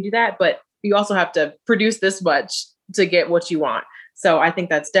this, you can do that. But you also have to produce this much to get what you want. So I think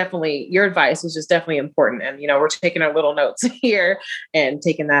that's definitely, your advice was just definitely important. And, you know, we're taking our little notes here and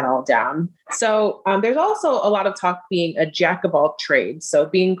taking that all down. So there's also a lot of talk being a jack of all trades. So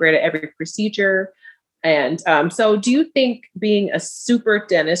being great at every procedure. And so do you think being a super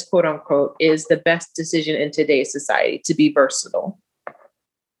dentist, quote unquote, is the best decision in today's society, to be versatile?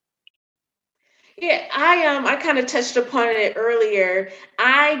 Yeah, I kind of touched upon it earlier.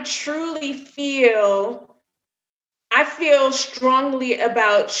 I feel strongly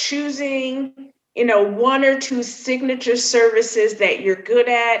about choosing, one or two signature services that you're good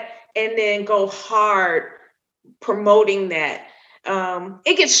at and then go hard promoting that.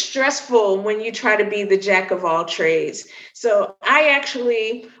 It gets stressful when you try to be the jack of all trades. So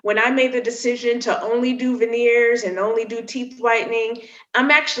when I made the decision to only do veneers and only do teeth whitening,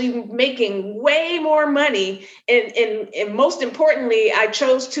 I'm actually making way more money. And most importantly, I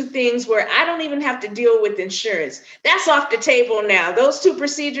chose two things where I don't even have to deal with insurance. That's off the table now. Those two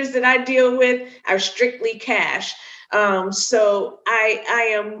procedures that I deal with are strictly cash. So I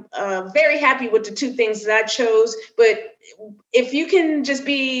am very happy with the two things that I chose. But if you can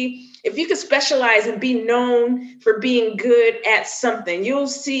specialize and be known for being good at something, you'll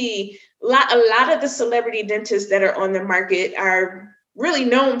see a lot of the celebrity dentists that are on the market are really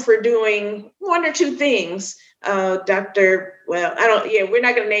known for doing one or two things. We're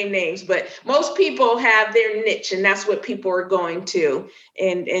not going to name names, but most people have their niche and that's what people are going to.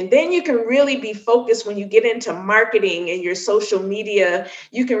 And then you can really be focused when you get into marketing and your social media,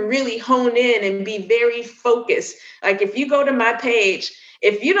 you can really hone in and be very focused. Like if you go to my page,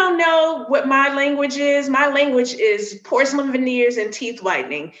 if you don't know what my language is porcelain veneers and teeth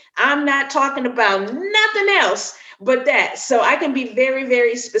whitening. I'm not talking about nothing else but that. So I can be very,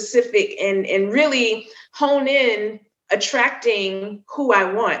 very specific and really hone in attracting who I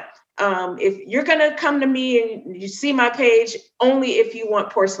want. If you're going to come to me and you see my page, only if you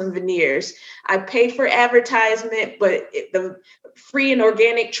want porcelain veneers. I pay for advertisement, but the free and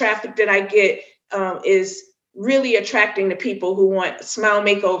organic traffic that I get is really attracting the people who want smile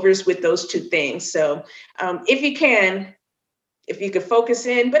makeovers with those two things. So if you could focus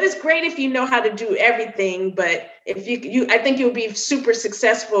in, but it's great if you know how to do everything. But if I think you'll be super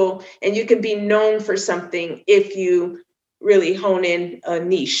successful and you can be known for something if you really hone in a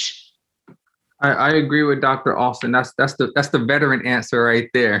niche. I agree with Dr. Austin. That's the veteran answer right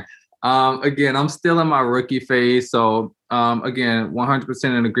there. Again, I'm still in my rookie phase. So again,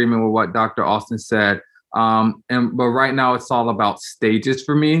 100% in agreement with what Dr. Austin said. But right now it's all about stages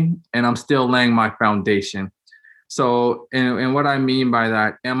for me, and I'm still laying my foundation. So, and what I mean by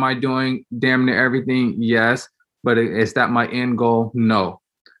that, am I doing damn near everything? Yes. But is that my end goal? No.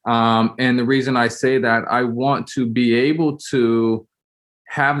 And the reason I say that, I want to be able to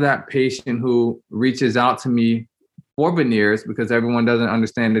have that patient who reaches out to me for veneers, because everyone doesn't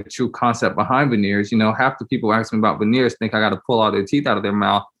understand the true concept behind veneers. Half the people ask me about veneers think I got to pull all their teeth out of their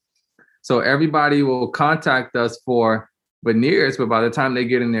mouth. So everybody will contact us for veneers, but by the time they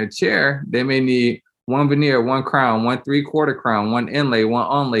get in their chair, they may need one veneer, one crown, 1/3 crown, one inlay, one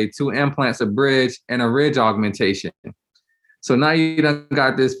onlay, 2 implants, a bridge, and a ridge augmentation. So now you done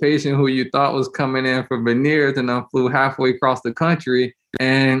got this patient who you thought was coming in for veneers and then flew halfway across the country.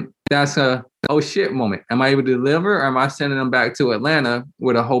 And that's a, oh shit moment. Am I able to deliver, or am I sending them back to Atlanta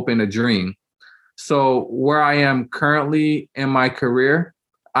with a hope and a dream? So where I am currently in my career,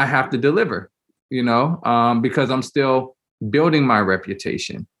 I have to deliver, because I'm still building my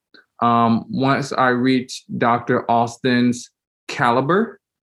reputation. Once I reach Dr. Austin's caliber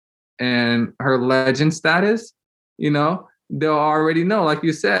and her legend status, they'll already know, like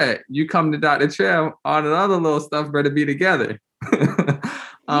you said, you come to Dr. Trev, all the other little stuff better be together. You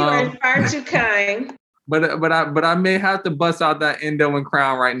are far too kind. But I may have to bust out that endo and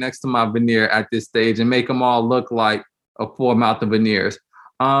crown right next to my veneer at this stage and make them all look like a full mouth of veneers.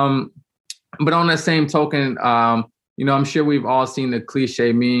 But on that same token, I'm sure we've all seen the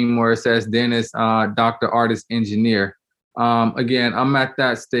cliche meme where it says dentist, doctor, artist, engineer. Again, I'm at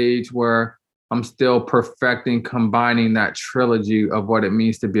that stage where I'm still perfecting, combining that trilogy of what it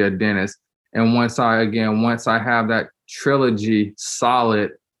means to be a dentist. And once I have that trilogy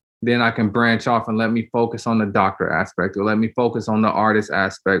solid, then I can branch off and let me focus on the doctor aspect, or let me focus on the artist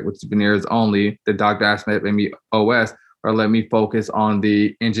aspect, which is veneers only, the doctor aspect, maybe OS, or let me focus on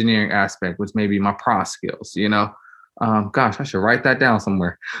the engineering aspect, which may be my pro skills, Gosh, I should write that down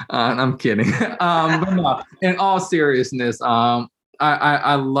somewhere. I'm kidding. But no, in all seriousness, I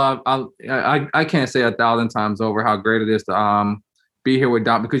can't say 1,000 times over how great it is to be here with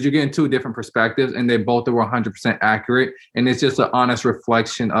Doc, because you're getting two different perspectives and they both are 100% accurate. And it's just an honest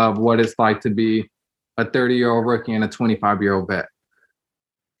reflection of what it's like to be a 30-year-old rookie and a 25-year-old vet.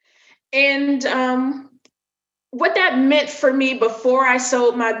 And what that meant for me before I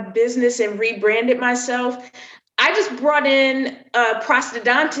sold my business and rebranded myself, I just brought in a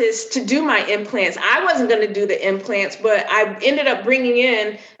prosthodontist to do my implants. I wasn't going to do the implants, but I ended up bringing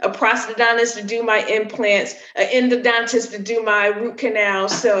in a prosthodontist to do my implants, an endodontist to do my root canal.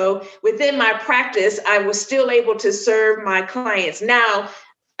 So within my practice, I was still able to serve my clients. Now,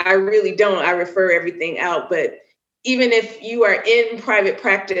 I really don't. I refer everything out, but even if you are in private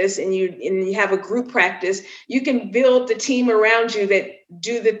practice and you have a group practice, you can build the team around you that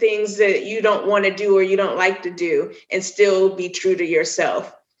do the things that you don't want to do or you don't like to do and still be true to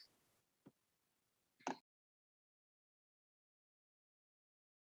yourself.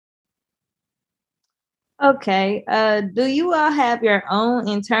 Okay. Do you all have your own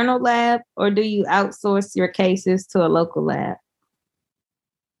internal lab, or do you outsource your cases to a local lab?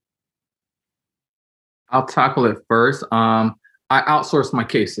 I'll tackle it first. I outsource my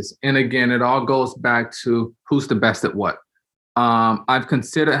cases. And again, it all goes back to who's the best at what. I've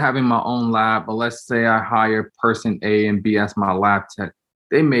considered having my own lab, but let's say I hire person A and B as my lab tech.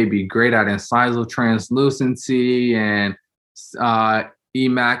 They may be great at incisal translucency and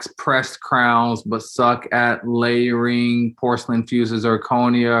Emax pressed crowns, but suck at layering porcelain fuses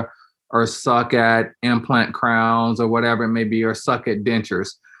zirconia, or suck at implant crowns or whatever it may be, or suck at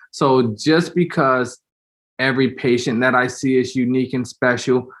dentures. So just because every patient that I see is unique and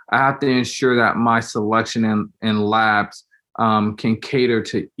special, I have to ensure that my selection in labs can cater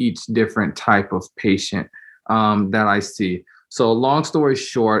to each different type of patient that I see. So long story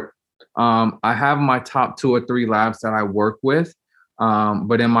short, I have my top 2 or 3 labs that I work with,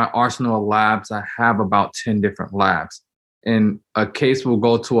 but in my arsenal of labs, I have about 10 different labs. And a case will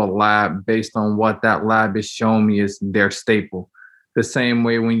go to a lab based on what that lab is showing me is their staple. The same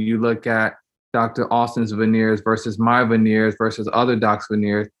way when you look at Dr. Austin's veneers versus my veneers versus other docs'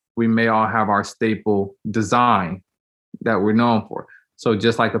 veneers, we may all have our staple design that we're known for. So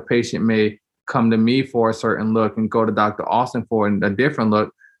just like a patient may come to me for a certain look and go to Dr. Austin for a different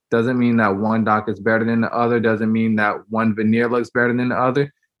look, doesn't mean that one doc is better than the other, doesn't mean that one veneer looks better than the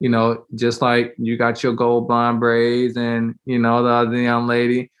other. Just like you got your gold blonde braids and, the other young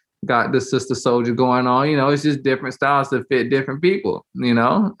lady got the sister soldier going on, it's just different styles that fit different people, and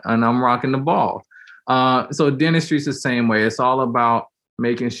I'm rocking the ball. So dentistry is the same way. It's all about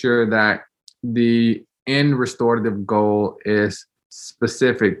making sure that the end restorative goal is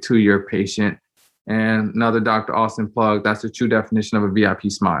specific to your patient. And another Dr. Austin plug, that's the true definition of a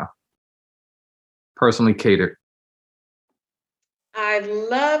VIP smile. Personally catered. I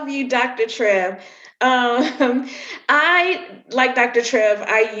love you, Dr. Trev. I, like Dr. Trev,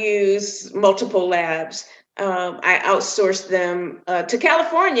 I use multiple labs. I outsource them to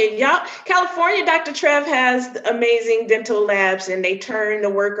California. California, Dr. Trev has amazing dental labs, and they turn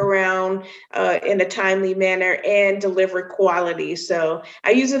the work around in a timely manner and deliver quality. So I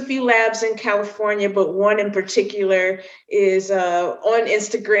use a few labs in California, but one in particular is on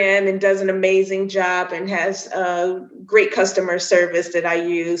Instagram and does an amazing job and has great customer service that I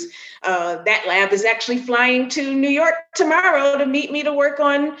use. That lab is actually flying to New York tomorrow to meet me to work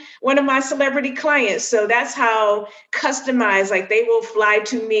on one of my celebrity clients. So that's how customized, like they will fly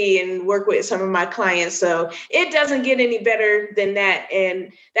to me and work with some of my clients. So it doesn't get any better than that.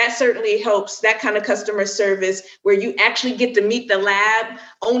 And that certainly helps, that kind of customer service where you actually get to meet the lab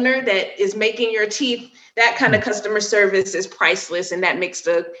owner that is making your teeth. that kind of customer service is priceless, and that makes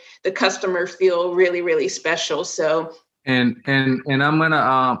the customer feel really, really special. So and I'm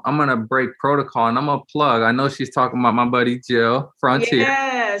gonna break protocol, and I'm gonna plug. I know she's talking about my buddy Jill Frontier.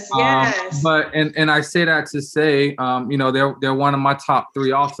 Yes. But I say that to say, they're one of my top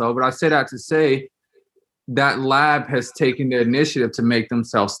 3 also. But I say that to say that lab has taken the initiative to make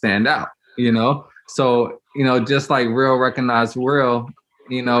themselves stand out. So just like real recognize real,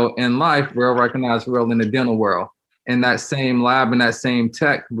 in life, real recognize real in the dental world. And that same lab and that same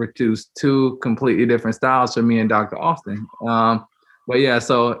tech produced 2 completely different styles for me and Dr. Austin. But yeah,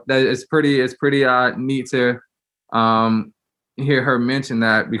 so that it's pretty neat to hear her mention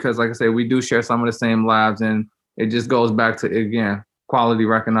that, because like I say, we do share some of the same labs, and it just goes back to, again, quality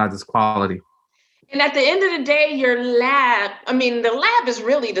recognizes quality. And at the end of the day, the lab is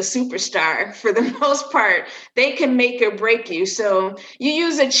really the superstar for the most part. They can make or break you. So you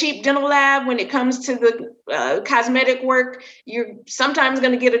use a cheap dental lab when it comes to the cosmetic work, you're sometimes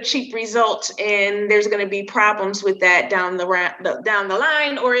going to get a cheap result, and there's going to be problems with that down the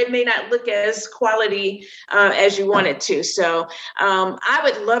line, or it may not look as quality as you want it to. So I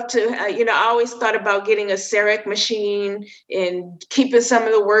would love to, I always thought about getting a CEREC machine and keeping some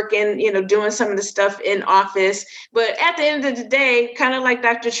of the work in, doing some of the stuff in office. But at the end of the day, kind of like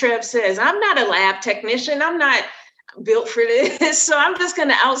Dr. Trev says, I'm not a lab technician. I'm not built for this. So I'm just going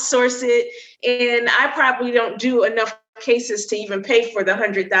to outsource it. And I probably don't do enough cases to even pay for the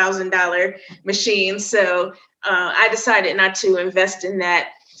 $100,000 machine. So I decided not to invest in that.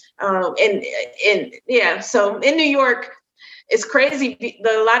 So in New York, it's crazy.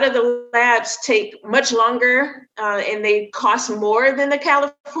 A lot of the labs take much longer and they cost more than the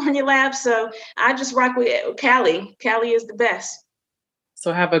California lab. So I just rock with Cali. Cali is the best.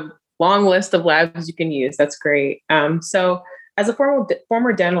 So I have a long list of labs you can use. That's great. So as a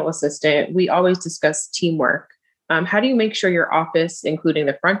former dental assistant, we always discuss teamwork. How do you make sure your office, including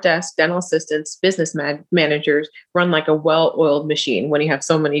the front desk, dental assistants, business managers, run like a well-oiled machine when you have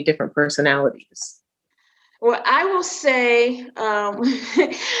so many different personalities? Well, I will say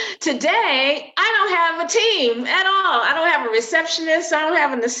today, I don't have a team at all. I don't have a receptionist. I don't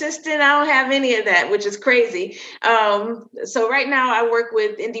have an assistant. I don't have any of that, which is crazy. So right now I work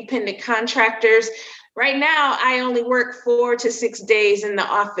with independent contractors. Right now, I only work 4 to 6 days in the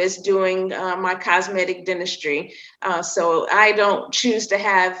office doing my cosmetic dentistry. So I don't choose to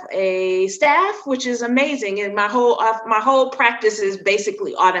have a staff, which is amazing. And my whole practice is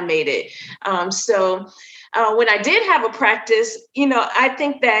basically automated. When I did have a practice, I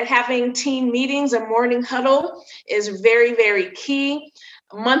think that having team meetings, a morning huddle, is very, very key.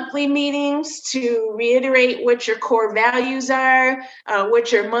 Monthly meetings to reiterate what your core values are,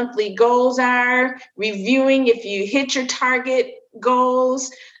 what your monthly goals are, reviewing if you hit your target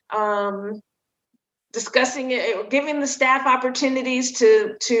goals, discussing it, giving the staff opportunities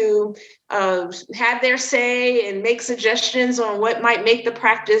to have their say and make suggestions on what might make the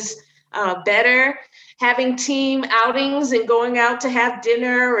practice better. Having team outings and going out to have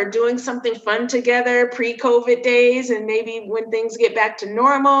dinner or doing something fun together pre-COVID days, and maybe when things get back to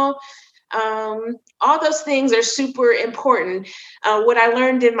normal. All those things are super important. What I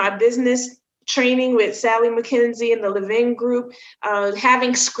learned in my business training with Sally McKenzie and the Levin Group,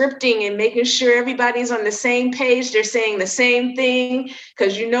 having scripting and making sure everybody's on the same page, they're saying the same thing.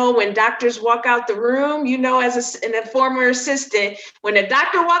 Because when doctors walk out the room, as a former assistant, when a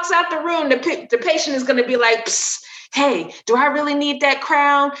doctor walks out the room, the patient is going to be like, psst, hey, do I really need that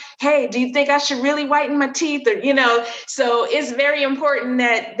crown? Hey, do you think I should really whiten my teeth? Or, so it's very important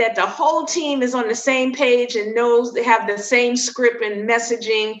that the whole team is on the same page and knows they have the same script and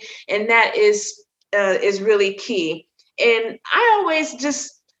messaging. And that is really key. And I always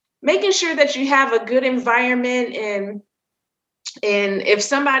just making sure that you have a good environment, and if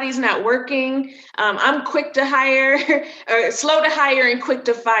somebody's not working, I'm quick to hire, or slow to hire and quick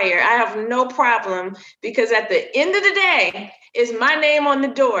to fire. I have no problem, because at the end of the day, it's my name on the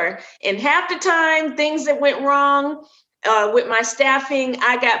door. And half the time, things that went wrong with my staffing,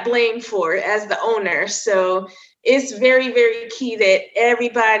 I got blamed for as the owner. So it's very, very key that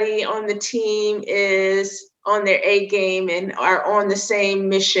everybody on the team is on their A game and are on the same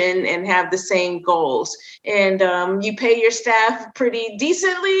mission and have the same goals. And you pay your staff pretty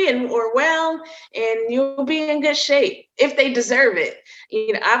decently or well, and you'll be in good shape if they deserve it.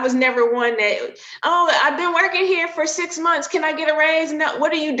 I was never one that, I've been working here for 6 months. Can I get a raise? No.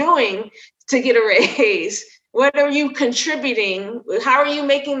 What are you doing to get a raise? What are you contributing? How are you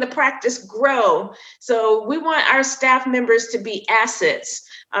making the practice grow? So we want our staff members to be assets.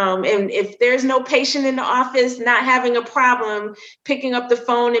 And if there's no patient in the office, not having a problem picking up the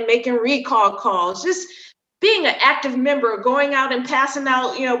phone and making recall calls, just being an active member, going out and passing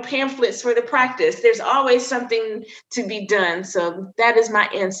out, pamphlets for the practice. There's always something to be done. So that is my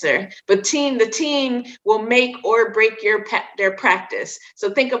answer. But the team will make or break their practice.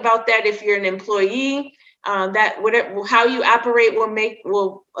 So think about that if you're an employee. How you operate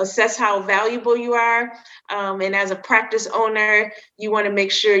will assess how valuable you are. And as a practice owner, you want to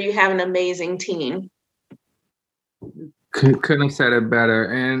make sure you have an amazing team. Couldn't have said it better.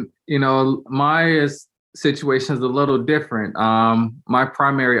 And, my situation is a little different. My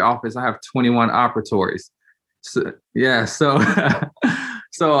primary office, I have 21 operatories. So, yeah. So,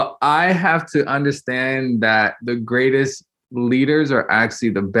 so I have to understand that the greatest leaders are actually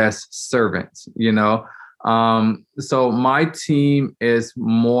the best servants, So my team is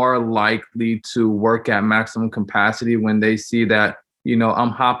more likely to work at maximum capacity when they see that, I'm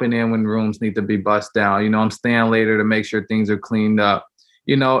hopping in when rooms need to be bust down. I'm staying later to make sure things are cleaned up,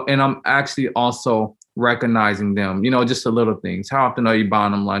 and I'm actually also recognizing them, just the little things. How often are you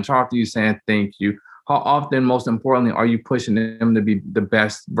buying them lunch? How often are you saying thank you? How often, most importantly, are you pushing them to be the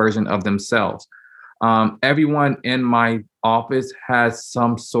best version of themselves? Everyone in my office has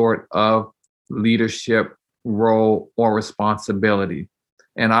some sort of leadership role or responsibility.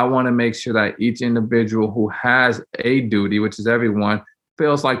 And I want to make sure that each individual who has a duty, which is everyone,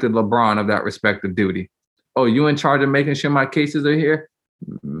 feels like the LeBron of that respective duty. Oh, you in charge of making sure my cases are here?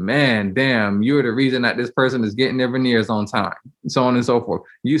 Man, damn, you're the reason that this person is getting their veneers on time, so on and so forth.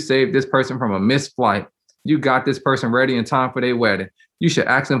 You saved this person from a missed flight. You got this person ready in time for their wedding. You should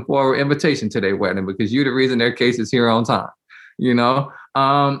ask them for an invitation to their wedding because you're the reason their case is here on time,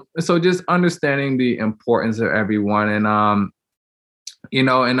 So just understanding the importance of everyone and, and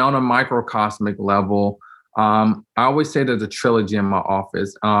on a microcosmic level, I always say there's a trilogy in my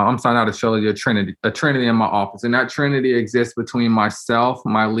office. I'm sorry, not a trilogy, a trinity in my office. And that trinity exists between myself,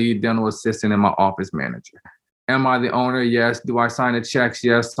 my lead dental assistant, and my office manager. Am I the owner? Yes. Do I sign the checks?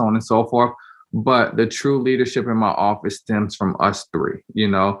 Yes, so on and so forth. But the true leadership in my office stems from us three,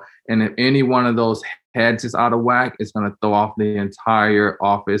 and if any one of those heads is out of whack, it's going to throw off the entire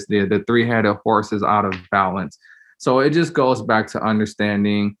office. The three-headed horse is out of balance. So it just goes back to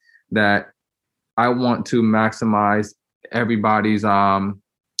understanding that I want to maximize everybody's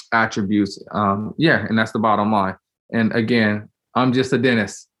attributes. And that's the bottom line. And again, I'm just a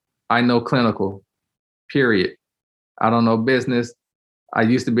dentist. I know clinical, period. I don't know business. I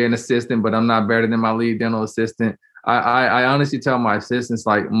used to be an assistant, but I'm not better than my lead dental assistant. I honestly tell my assistants,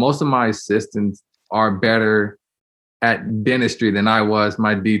 like most of my assistants are better at dentistry than I was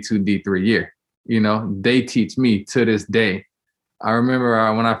my D2, D3 year. They teach me to this day. I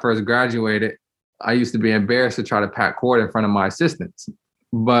remember when I first graduated, I used to be embarrassed to try to pat cord in front of my assistants,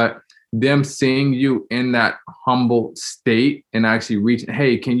 but them seeing you in that humble state and actually reaching,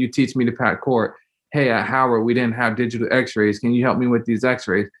 hey, can you teach me to pat cord? Hey, at Howard, we didn't have digital x-rays. Can you help me with these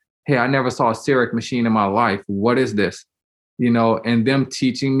x-rays? Hey, I never saw a CEREC machine in my life. What is this? And them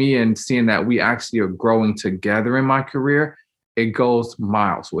teaching me and seeing that we actually are growing together in my career, it goes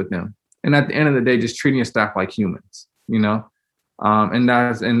miles with them. And at the end of the day, just treating your staff like humans, and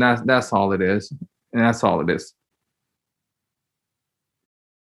that's all it is. And that's all it is.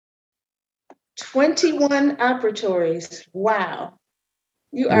 21 operatories. Wow.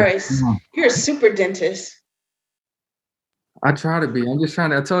 You're a super dentist. I try to be. I told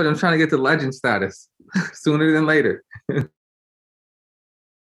you, I'm trying to get to legend status sooner than later.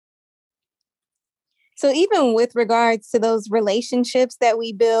 So even with regards to those relationships that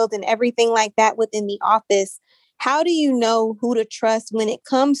we build and everything like that within the office, how do you know who to trust when it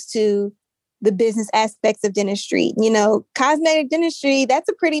comes to the business aspects of dentistry? Cosmetic dentistry, that's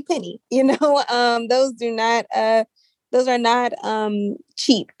a pretty penny. Those are not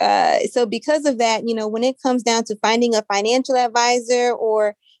cheap. So because of that, when it comes down to finding a financial advisor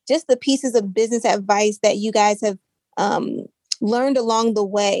or just the pieces of business advice that you guys have learned along the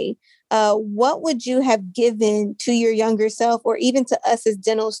way, what would you have given to your younger self or even to us as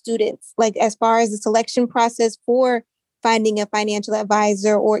dental students, like as far as the selection process for finding a financial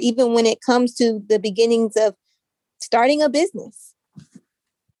advisor, or even when it comes to the beginnings of starting a business?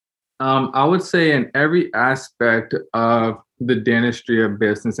 I would say in every aspect of the dentistry of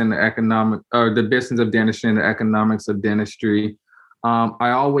business and the business of dentistry and the economics of dentistry, I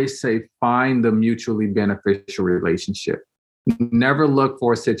always say find the mutually beneficial relationship. Never look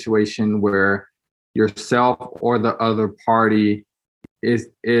for a situation where yourself or the other party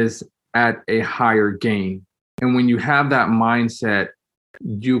is at a higher gain. And when you have that mindset,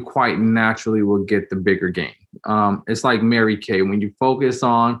 you quite naturally will get the bigger gain. It's like Mary Kay. When you focus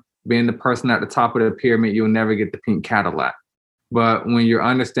on being the person at the top of the pyramid, you'll never get the pink Cadillac. But when you're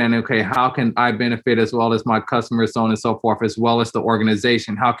understanding, okay, how can I benefit as well as my customers, so on and so forth, as well as the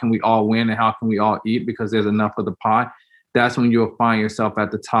organization? How can we all win and how can we all eat because there's enough of the pot? That's when you'll find yourself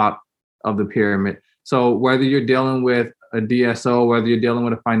at the top of the pyramid. So whether you're dealing with a DSO, whether you're dealing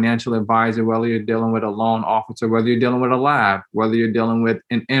with a financial advisor, whether you're dealing with a loan officer, whether you're dealing with a lab, whether you're dealing with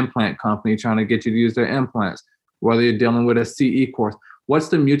an implant company trying to get you to use their implants, whether you're dealing with a CE course, what's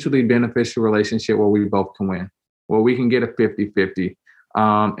the mutually beneficial relationship where we both can win? Where we can get a 50-50.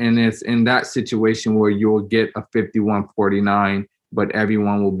 And it's in that situation where you'll get a 51-49, but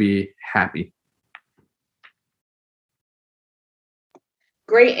everyone will be happy.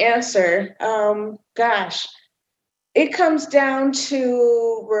 Great answer. Gosh, it comes down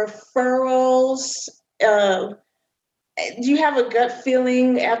to referrals. Do you have a gut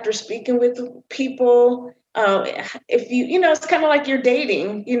feeling after speaking with people? If it's kind of like you're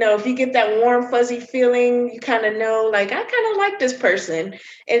dating, if you get that warm, fuzzy feeling, you kind of know, like, I kind of like this person.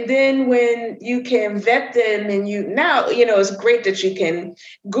 And then when you can vet them and it's great that you can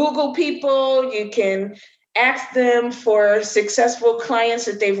Google people, you can ask them for successful clients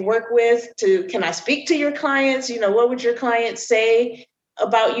that they've worked with can I speak to your clients? What would your clients say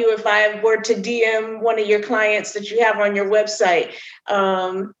about you if I were to DM one of your clients that you have on your website?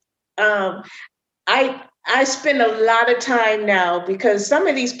 I spend a lot of time now because some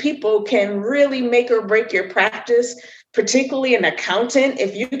of these people can really make or break your practice, particularly an accountant.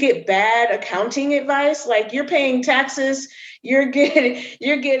 If you get bad accounting advice, like you're paying taxes, you're getting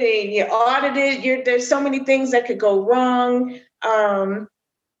audited, there's so many things that could go wrong.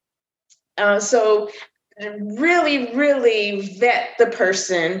 So really, really vet the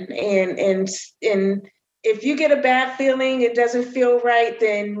person and if you get a bad feeling, it doesn't feel right,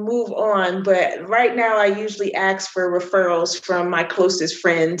 then move on. But right now, I usually ask for referrals from my closest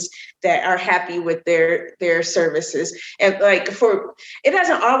friends that are happy with their services. And it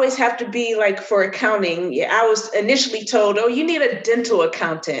doesn't always have to be like for accounting. Yeah, I was initially told, oh, you need a dental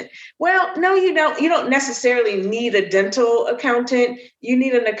accountant. Well, no, you don't. You don't necessarily need a dental accountant. You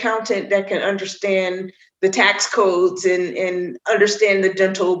need an accountant that can understand the tax codes and understand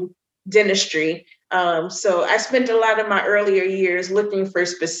the dentistry. So I spent a lot of my earlier years looking for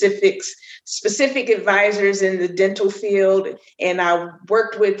specific advisors in the dental field, and I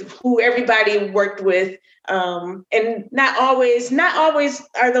worked with who everybody worked with. And not always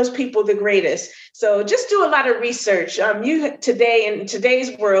are those people the greatest. So just do a lot of research. In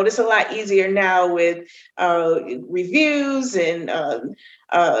today's world, it's a lot easier now with reviews and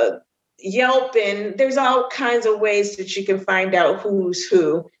Yelp, and there's all kinds of ways that you can find out who's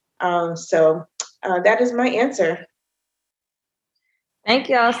who. So that is my answer. Thank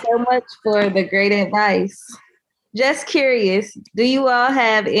y'all so much for the great advice. Just curious, do you all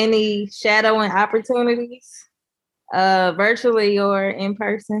have any shadowing opportunities, virtually or in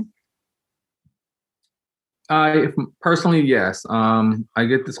person? Personally, yes. I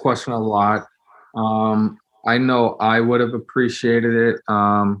get this question a lot. I know I would have appreciated it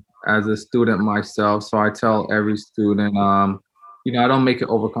as a student myself. So I tell every student, I don't make it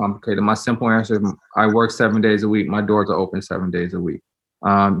overcomplicated. My simple answer is I work 7 days a week. My doors are open 7 days a week.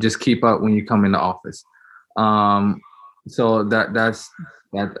 Just keep up when you come in the office. So that's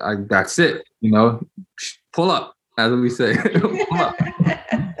it. Pull up, as we say. Pull up.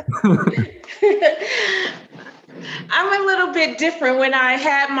 I'm a little bit different. When I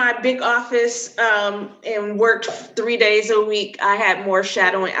had my big office and worked 3 days a week, I had more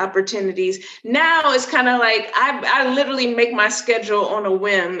shadowing opportunities. Now it's kind of like I literally make my schedule on a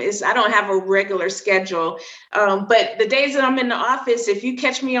whim. I don't have a regular schedule. But the days that I'm in the office, if you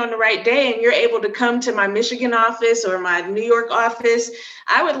catch me on the right day and you're able to come to my Michigan office or my New York office,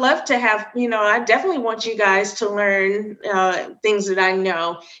 I would love to have, I definitely want you guys to learn things that I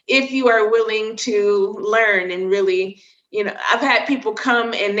know if you are willing to learn and really, I've had people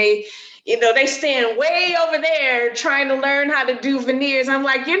come and they stand way over there trying to learn how to do veneers. I'm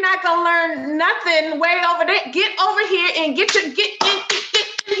like, you're not going to learn nothing way over there. Get over here and get in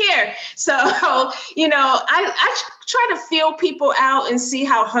here. So, I try to feel people out and see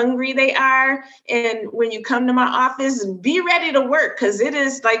how hungry they are. And when you come to my office, be ready to work, because it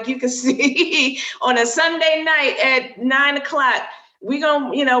is like you can see on a Sunday night at 9:00, we're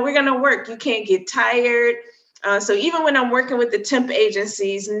gonna work. You can't get tired. So even when I'm working with the temp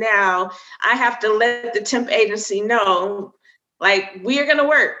agencies now, I have to let the temp agency know, like, we are going to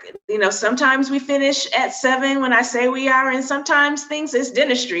work. Sometimes we finish at 7 when I say we are, and sometimes it's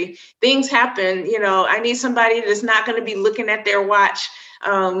dentistry. Things happen. I need somebody that's not going to be looking at their watch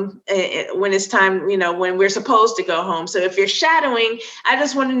when it's time, when we're supposed to go home. So if you're shadowing, I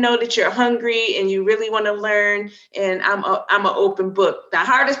just want to know that you're hungry and you really want to learn. And I'm an open book. The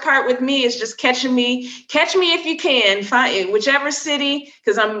hardest part with me is just catch me if you can, find whichever city,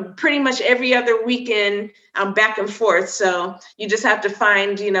 because I'm pretty much every other weekend I'm back and forth. So you just have to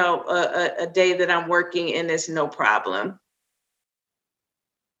find, a day that I'm working, and it's no problem.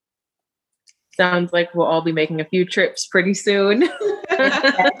 Sounds like we'll all be making a few trips pretty soon.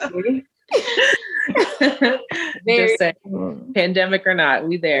 Just saying, pandemic or not,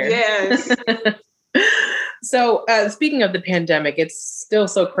 we there. Yes. So speaking of the pandemic, it's still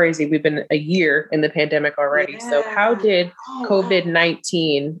so crazy. We've been a year in the pandemic already. Yeah. So how did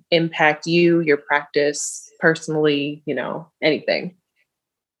COVID-19 impact you, your practice, personally, anything?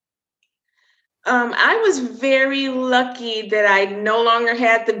 I was very lucky that I no longer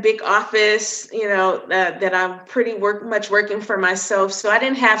had the big office, that I'm pretty much working for myself. So I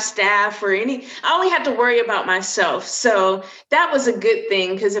didn't have staff or I only had to worry about myself. So that was a good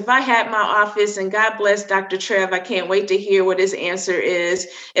thing, because if I had my office, and God bless Dr. Trev, I can't wait to hear what his answer is.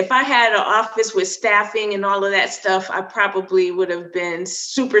 If I had an office with staffing and all of that stuff, I probably would have been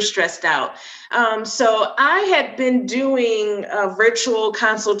super stressed out. So I had been doing virtual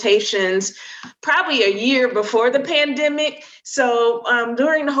consultations probably a year before the pandemic. So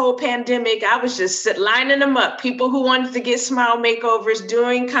during the whole pandemic, I was just lining them up. People who wanted to get smile makeovers,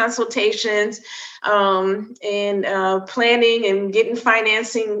 doing consultations, and planning and getting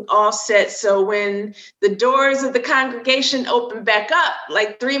financing all set. So when the doors of the congregation opened back up,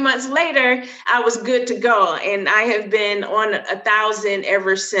 like 3 months later, I was good to go. And I have been on 1,000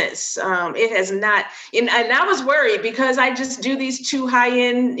 ever since. It has not, and I was worried because I just do these two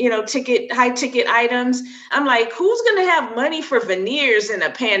high-end, high ticket items. I'm like, who's going to have money for veneers in a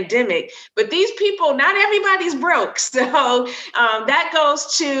pandemic? But these people, not everybody's broke. So that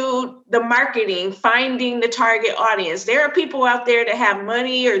goes to the marketing, finding the target audience. There are people out there that have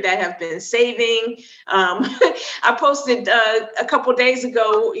money or that have been saving. I posted a couple days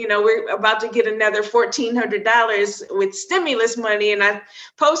ago, we're about to get another $1,400 with stimulus money. And I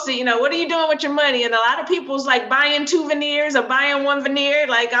posted, what are you doing with your money? And a lot of people's like buying 2 veneers or buying 1 veneer.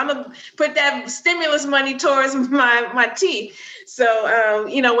 Like, I'm going to put that stimulus money towards my teeth. So,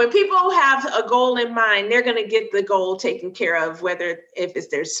 when people have a goal in mind, they're going to get the goal taken care of, whether if it's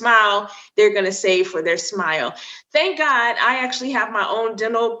their smile, they're going to save for their smile. Thank God I actually have my own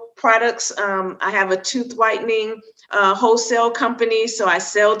dental products. I have a tooth whitening wholesale company. So I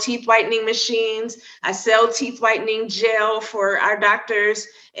sell teeth whitening machines. I sell teeth whitening gel for our doctors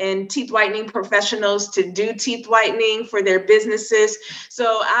and teeth whitening professionals to do teeth whitening for their businesses.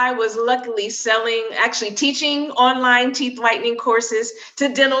 So I was luckily actually teaching online teeth whitening courses to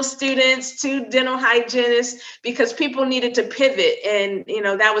dental students, to dental hygienists, because people needed to pivot. And,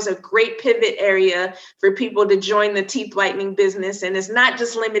 that was a great pivot area for people to join the teeth whitening business. And it's not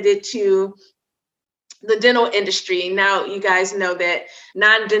just limited to the dental industry. Now you guys know that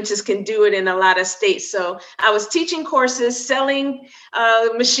non-dentists can do it in a lot of states. So I was teaching courses, selling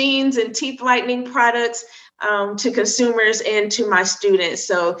machines and teeth whitening products to consumers and to my students.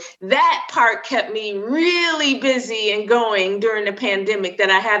 So that part kept me really busy and going during the pandemic,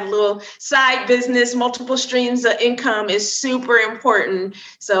 that I had a little side business. Multiple streams of income is super important.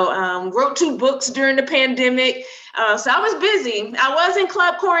 So wrote 2 books during the pandemic. So I was busy. I was in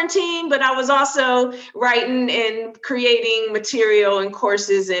club quarantine, but I was also writing and creating material and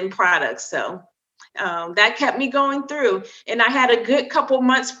courses and products. So that kept me going through. And I had a good couple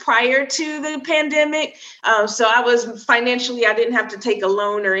months prior to the pandemic. So I was financially, I didn't have to take a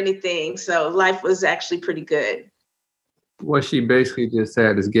loan or anything. So life was actually pretty good. What she basically just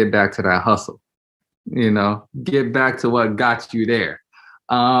said is get back to that hustle, get back to what got you there.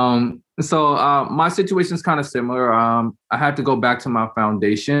 So my situation is kind of similar. I had to go back to my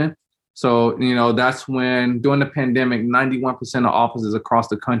foundation. So, that's when during the pandemic, 91% of offices across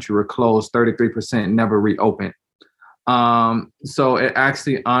the country were closed, 33% never reopened. So it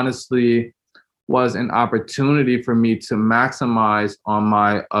actually honestly was an opportunity for me to maximize on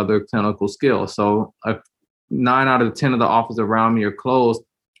my other clinical skills. So 9 out of 10 of the offices around me are closed.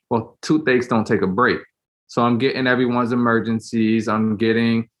 Well, toothaches don't take a break. So I'm getting everyone's emergencies. I'm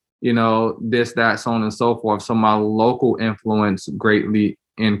getting, this, that, so on and so forth. So my local influence greatly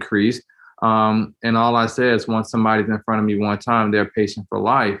increased. And all I say is once somebody's in front of me one time, they're a patient for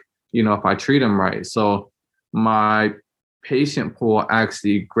life, if I treat them right. So my patient pool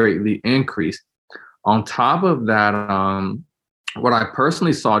actually greatly increased. On top of that, what I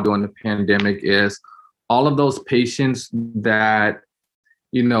personally saw during the pandemic is all of those patients that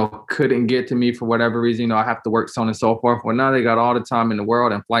couldn't get to me for whatever reason, I have to work, so on and so forth. Well, now they got all the time in the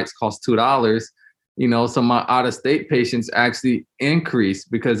world and flights cost $2. So my out-of-state patients actually increase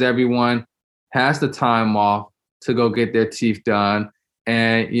because everyone has the time off to go get their teeth done.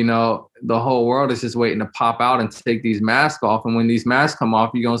 And, the whole world is just waiting to pop out and take these masks off. And when these masks come off,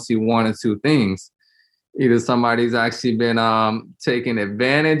 you're going to see one or two things. Either somebody's actually been taking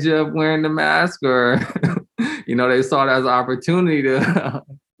advantage of wearing the mask, or, they saw it as an opportunity to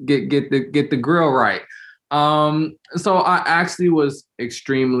get the grill right. So I actually was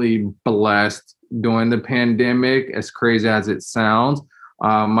extremely blessed during the pandemic, as crazy as it sounds.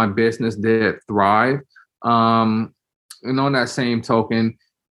 My business did thrive. And on that same token,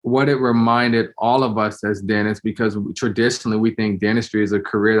 what it reminded all of us as dentists, because traditionally we think dentistry is a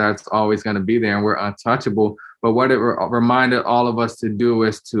career that's always going to be there and we're untouchable. But what it reminded all of us to do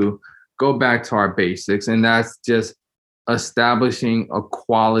is to go back to our basics. And that's just establishing a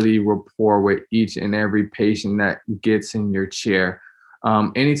quality rapport with each and every patient that gets in your chair.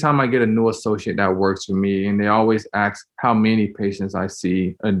 Anytime I get a new associate that works for me, and they always ask how many patients I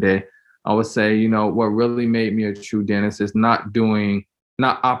see a day, I would say, what really made me a true dentist is not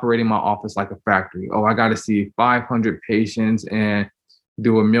operating my office like a factory. Oh, I got to see 500 patients and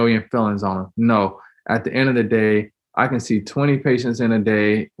do 1 million fillings on them. No, at the end of the day, I can see 20 patients in a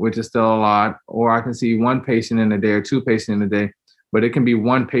day, which is still a lot, or I can see 1 patient in a day or 2 patients in a day, but it can be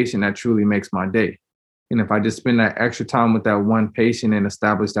 1 patient that truly makes my day. And if I just spend that extra time with that 1 patient and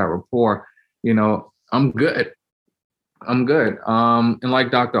establish that rapport, I'm good. I'm good. And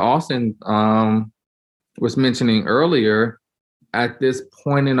like Dr. Austin was mentioning earlier, at this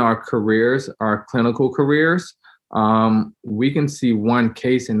point in our careers, our clinical careers, we can see 1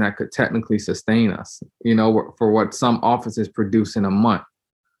 case and that could technically sustain us, for what some offices produce in a month.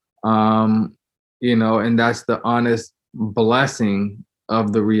 And that's the honest blessing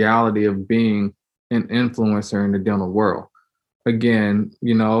of the reality of being an influencer in the dental world. Again,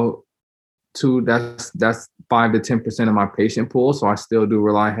 that's 5 to 10% of my patient pool. So I still do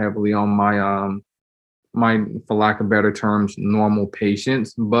rely heavily on my, for lack of better terms, normal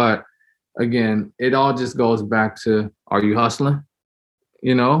patients. But again, it all just goes back to, are you hustling?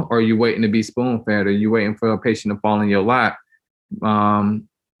 Or are you waiting to be spoon fed? Are you waiting for a patient to fall in your lap? And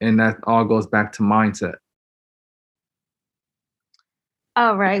that all goes back to mindset.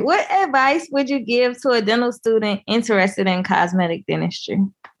 All right. What advice would you give to a dental student interested in cosmetic dentistry?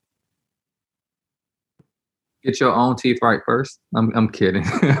 Get your own teeth right first. I'm kidding.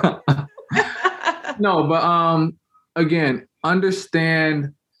 No, but again,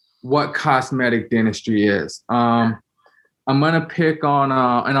 understand what cosmetic dentistry is. I'm gonna pick on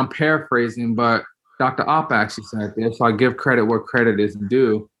and I'm paraphrasing, but Dr. Opp actually said this, so I give credit where credit is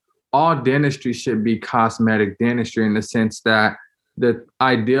due. All dentistry should be cosmetic dentistry in the sense that the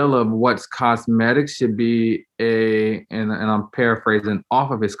ideal of what's cosmetic should be and I'm paraphrasing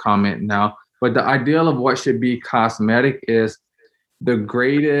off of his comment now, but the ideal of what should be cosmetic is the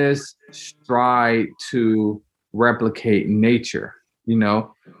greatest stride to replicate nature.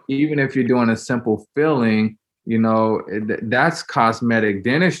 Even if you're doing a simple filling, that's cosmetic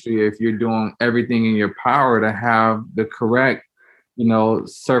dentistry. If you're doing everything in your power to have the correct,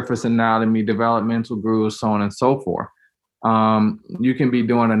 surface anatomy, developmental grooves, so on and so forth. You can be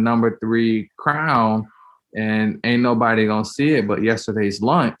doing a number 3 crown and ain't nobody gonna see it but yesterday's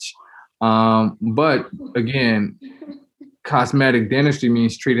lunch. But again, cosmetic dentistry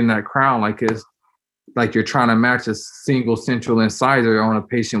means treating that crown like you're trying to match a single central incisor on a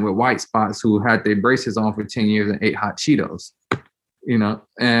patient with white spots who had their braces on for 10 years and ate hot Cheetos,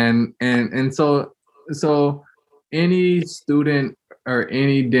 and so any student or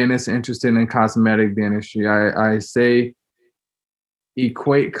any dentist interested in cosmetic dentistry, I say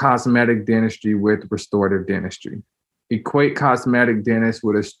equate cosmetic dentistry with restorative dentistry. Equate cosmetic dentist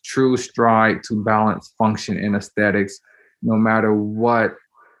with a true stride to balance function and aesthetics, no matter what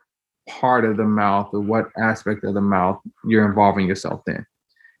part of the mouth or what aspect of the mouth you're involving yourself in.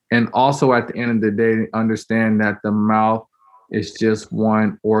 And also at the end of the day, understand that the mouth is just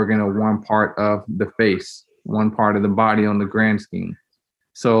one organ or one part of the face, one part of the body on the grand scheme.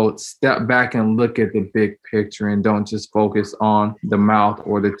 So step back and look at the big picture and don't just focus on the mouth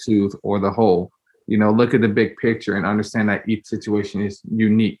or the tooth or the hole. Look at the big picture and understand that each situation is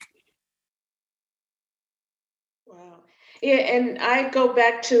unique. Wow. Yeah, and I go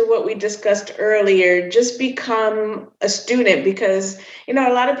back to what we discussed earlier, just become a student, because, a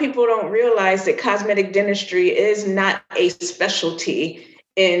lot of people don't realize that cosmetic dentistry is not a specialty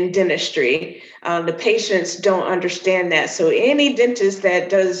in dentistry. The patients don't understand that. So any dentist that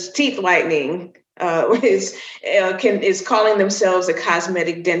does teeth whitening is calling themselves a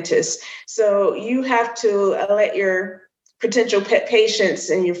cosmetic dentist. So you have to let your potential patients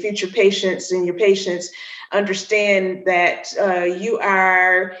and your future patients and your patients understand that you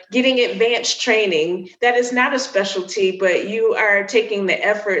are getting advanced training. That is not a specialty, but you are taking the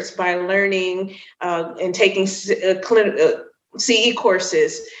efforts by learning and taking clinical CE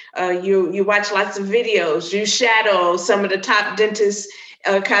courses. You watch lots of videos. You shadow some of the top dentists,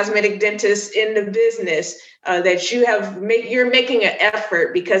 cosmetic dentists in the business. That you're making an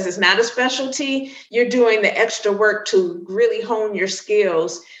effort because it's not a specialty. You're doing the extra work to really hone your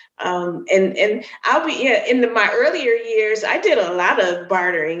skills. And I'll be in my earlier years, I did a lot of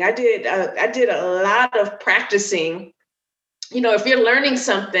bartering. I did a lot of practicing. If you're learning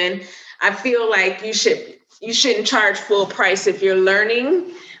something, I feel like you shouldn't charge full price if you're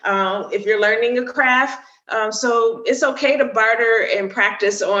learning a craft. So it's okay to barter and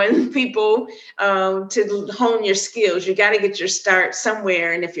practice on people to hone your skills. You got to get your start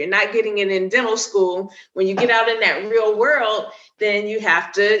somewhere. And if you're not getting it in dental school, when you get out in that real world, then you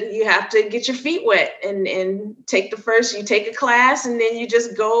have to get your feet wet and you take a class, and then you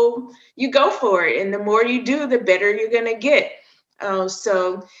go for it. And the more you do, the better you're going to get.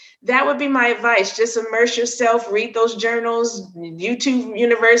 So that would be my advice. Just immerse yourself, read those journals, YouTube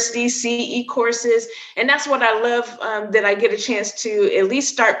University, CE courses. And that's what I love, that I get a chance to at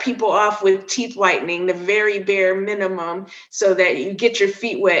least start people off with teeth whitening, the very bare minimum, so that you get your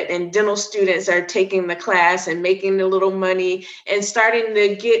feet wet. And dental students are taking the class and making a little money and starting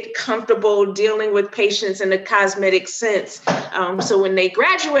to get comfortable dealing with patients in a cosmetic sense. So when they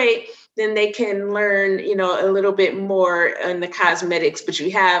graduate, then they can learn, a little bit more in the cosmetics, but you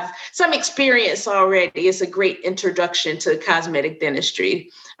have some experience already. It's a great introduction to cosmetic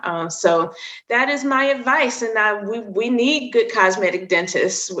dentistry. So that is my advice. And we need good cosmetic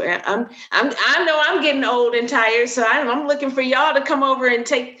dentists. I know I'm getting old and tired, so I'm looking for y'all to come over and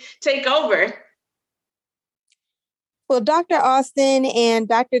take over. Well, Dr. Austin and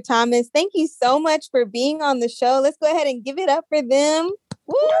Dr. Thomas, thank you so much for being on the show. Let's go ahead and give it up for them.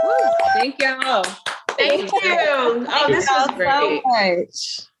 Woo! Thank y'all. Thank you. Oh, this was great. So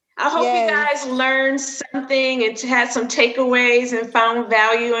much. I hope you guys learned something and had some takeaways and found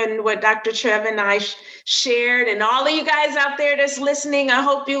value in what Dr. Trev and I shared. And all of you guys out there that's listening, I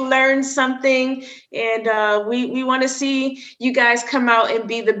hope you learned something. And we want to see you guys come out and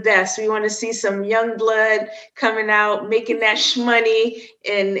be the best. We want to see some young blood coming out, making that shmoney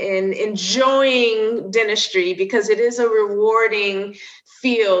and enjoying dentistry, because it is a rewarding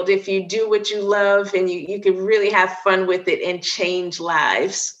field if you do what you love and you can really have fun with it and change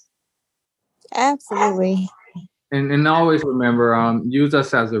lives. Absolutely. And always remember, use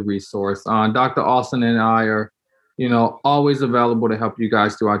us as a resource. Dr. Austin and I are, always available to help you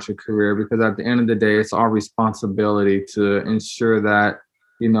guys throughout your career, because at the end of the day, it's our responsibility to ensure that,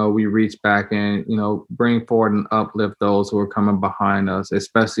 we reach back and, bring forward and uplift those who are coming behind us,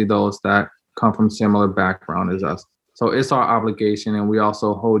 especially those that come from similar background as us. So it's our obligation, and we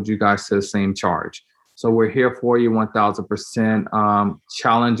also hold you guys to the same charge. So we're here for you 1,000%.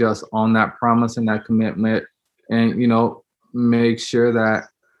 Challenge us on that promise and that commitment, and, make sure that,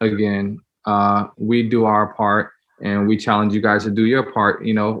 again, we do our part, and we challenge you guys to do your part,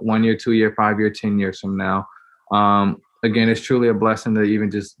 1 year, 2 year, 5 year, 10 years from now. Again, it's truly a blessing to even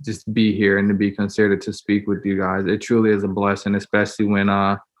just be here and to be considered to speak with you guys. It truly is a blessing, especially when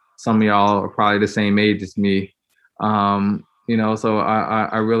some of y'all are probably the same age as me. So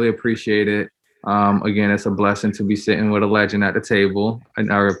I really appreciate it. Again, it's a blessing to be sitting with a legend at the table,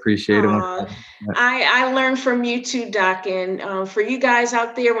 and I appreciate it. I learned from you too, Doc. And for you guys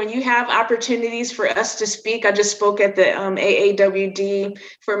out there, when you have opportunities for us to speak, I just spoke at the AAWD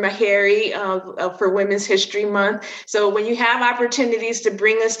for Meharry for Women's History Month. So when you have opportunities to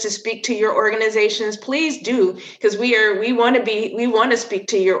bring us to speak to your organizations, please do, because we want to speak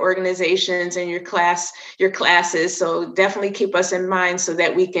to your organizations and your classes. So definitely keep us in mind so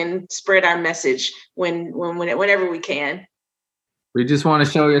that we can spread our message whenever we can. We just want to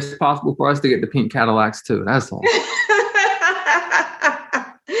show you it's possible for us to get the pink Cadillacs too. That's all.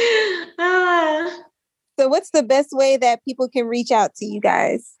 So what's the best way that people can reach out to you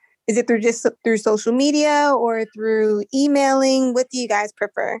guys? Is it through social media or through emailing? What do you guys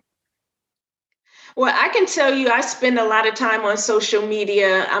prefer? Well, I can tell you, I spend a lot of time on social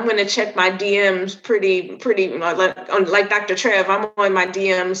media. I'm going to check my DMs like Dr. Trev. I'm on my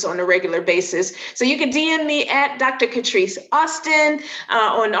DMs on a regular basis. So you can DM me at Dr. Catrice Austin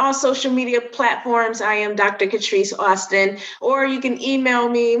on all social media platforms. I am Dr. Catrice Austin, or you can email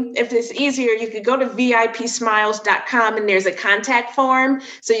me. If it's easier, you could go to vipsmiles.com and there's a contact form.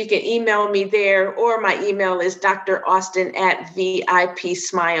 So you can email me there, or my email is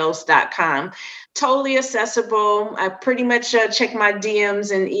draustin@vipsmiles.com. Totally accessible. I pretty much check my DMs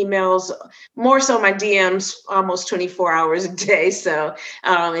and emails, more so my DMs, almost 24 hours a day. So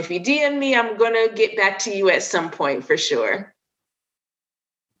if you DM me, I'm going to get back to you at some point for sure.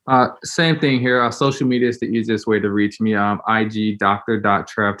 Same thing here. Social media is the easiest way to reach me. IG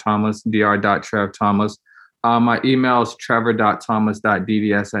dr.trevthomas, dr.trevthomas. My email is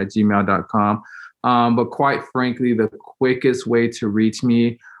trevor.thomas.dds@gmail.com. But quite frankly, the quickest way to reach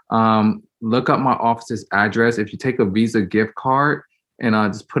me, look up my office's address. If you take a Visa gift card and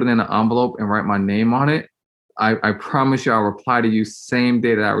just put it in an envelope and write my name on it, I promise you I'll reply to you same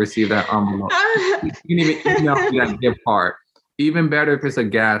day that I receive that envelope. You can even email me that gift card. Even better if it's a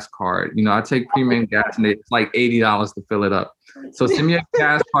gas card. You know, I take premium gas and it's like $80 to fill it up. So send me a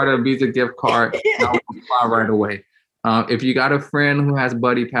gas card or a Visa gift card and I'll reply right away. If you got a friend who has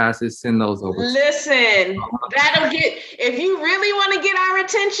buddy passes, send those over. Listen, that'll get, if you really want to get our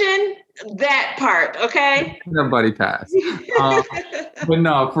attention, that part, okay? The buddy pass. But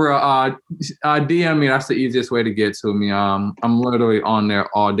no, for DM me, that's the easiest way to get to me. I'm literally on there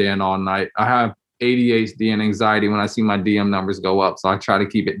all day and all night. I have ADHD and anxiety when I see my DM numbers go up, so I try to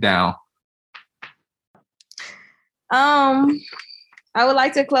keep it down. I would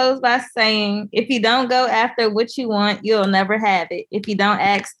like to close by saying, if you don't go after what you want, you'll never have it. If you don't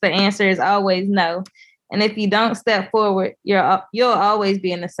ask, the answer is always no. And if you don't step forward, you'll always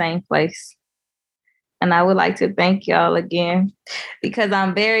be in the same place. And I would like to thank y'all again, because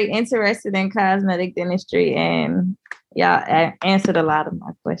I'm very interested in cosmetic dentistry, and y'all answered a lot of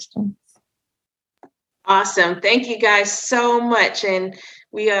my questions. Awesome. Thank you guys so much. And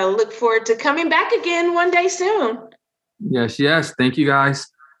we look forward to coming back again one day soon. Yes. Thank you, guys.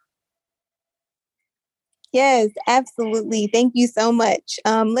 Yes, absolutely. Thank you so much.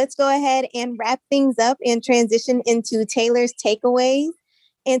 Let's go ahead and wrap things up and transition into Taylor's takeaways.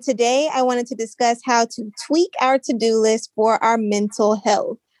 And today I wanted to discuss how to tweak our to-do list for our mental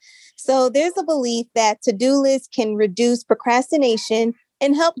health. So there's a belief that to-do lists can reduce procrastination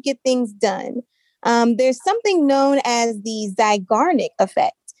and help get things done. There's something known as the Zeigarnik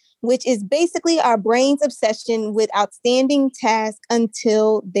effect, which is basically our brain's obsession with outstanding tasks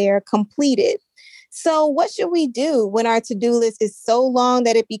until they're completed. So what should we do when our to-do list is so long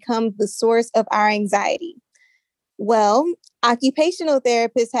that it becomes the source of our anxiety? Well, occupational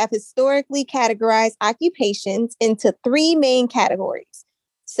therapists have historically categorized occupations into three main categories: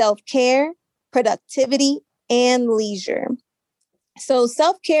 self-care, productivity, and leisure. So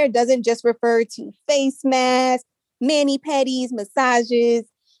self-care doesn't just refer to face masks, mani-pedis, massages.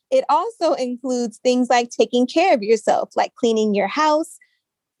 It also includes things like taking care of yourself, like cleaning your house,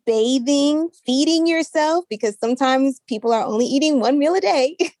 bathing, feeding yourself, because sometimes people are only eating one meal a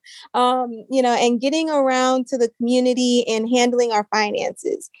day, and getting around to the community and handling our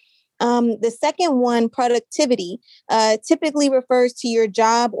finances. The second one, productivity, typically refers to your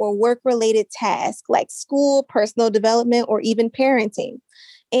job or work-related tasks like school, personal development, or even parenting.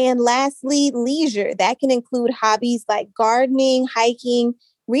 And lastly, leisure. That can include hobbies like gardening, hiking,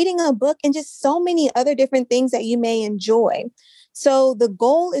 reading a book, and just so many other different things that you may enjoy. So the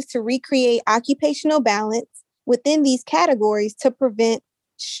goal is to recreate occupational balance within these categories to prevent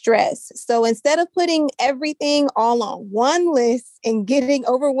stress. So instead of putting everything all on one list and getting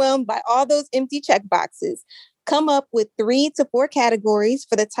overwhelmed by all those empty check boxes, come up with 3 to 4 categories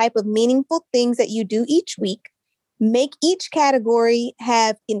for the type of meaningful things that you do each week. Make each category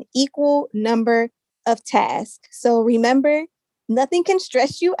have an equal number of tasks. So remember, nothing can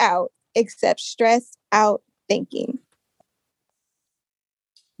stress you out except stress out thinking.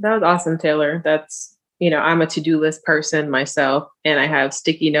 That was awesome, Taylor. That's, I'm a to-do list person myself, and I have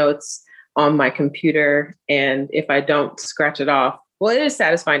sticky notes on my computer. And if I don't scratch it off, well, it is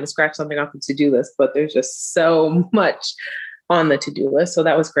satisfying to scratch something off the to-do list, but there's just so much on the to-do list. So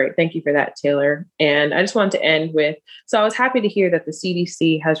that was great. Thank you for that, Taylor. And I just wanted to end with, so I was happy to hear that the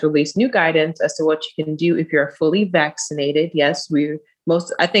CDC has released new guidance as to what you can do if you're fully vaccinated. Yes,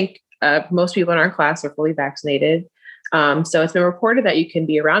 I think most people in our class are fully vaccinated. So it's been reported that you can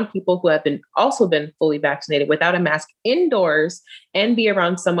be around people who have also been fully vaccinated without a mask indoors, and be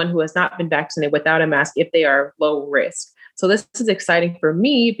around someone who has not been vaccinated without a mask if they are low risk. So this is exciting for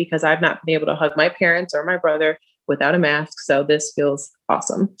me because I've not been able to hug my parents or my brother without a mask. So this feels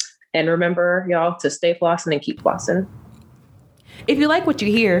awesome. And remember, y'all, to stay flossing and keep flossing. If you like what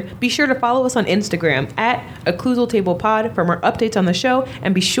you hear, be sure to follow us on Instagram at Occlusal Table Pod for more updates on the show,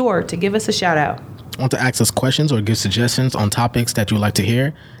 and be sure to give us a shout out. Want to ask us questions or give suggestions on topics that you would like to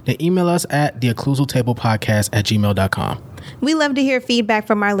hear? Then email us at theocclusaltablepodcast@gmail.com. We love to hear feedback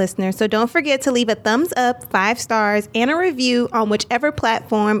from our listeners, so don't forget to leave a thumbs up, 5 stars, and a review on whichever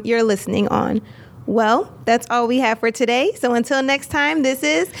platform you're listening on. Well, that's all we have for today. So until next time, this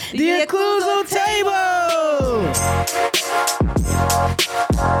is The Occlusal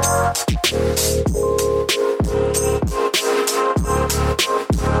Table!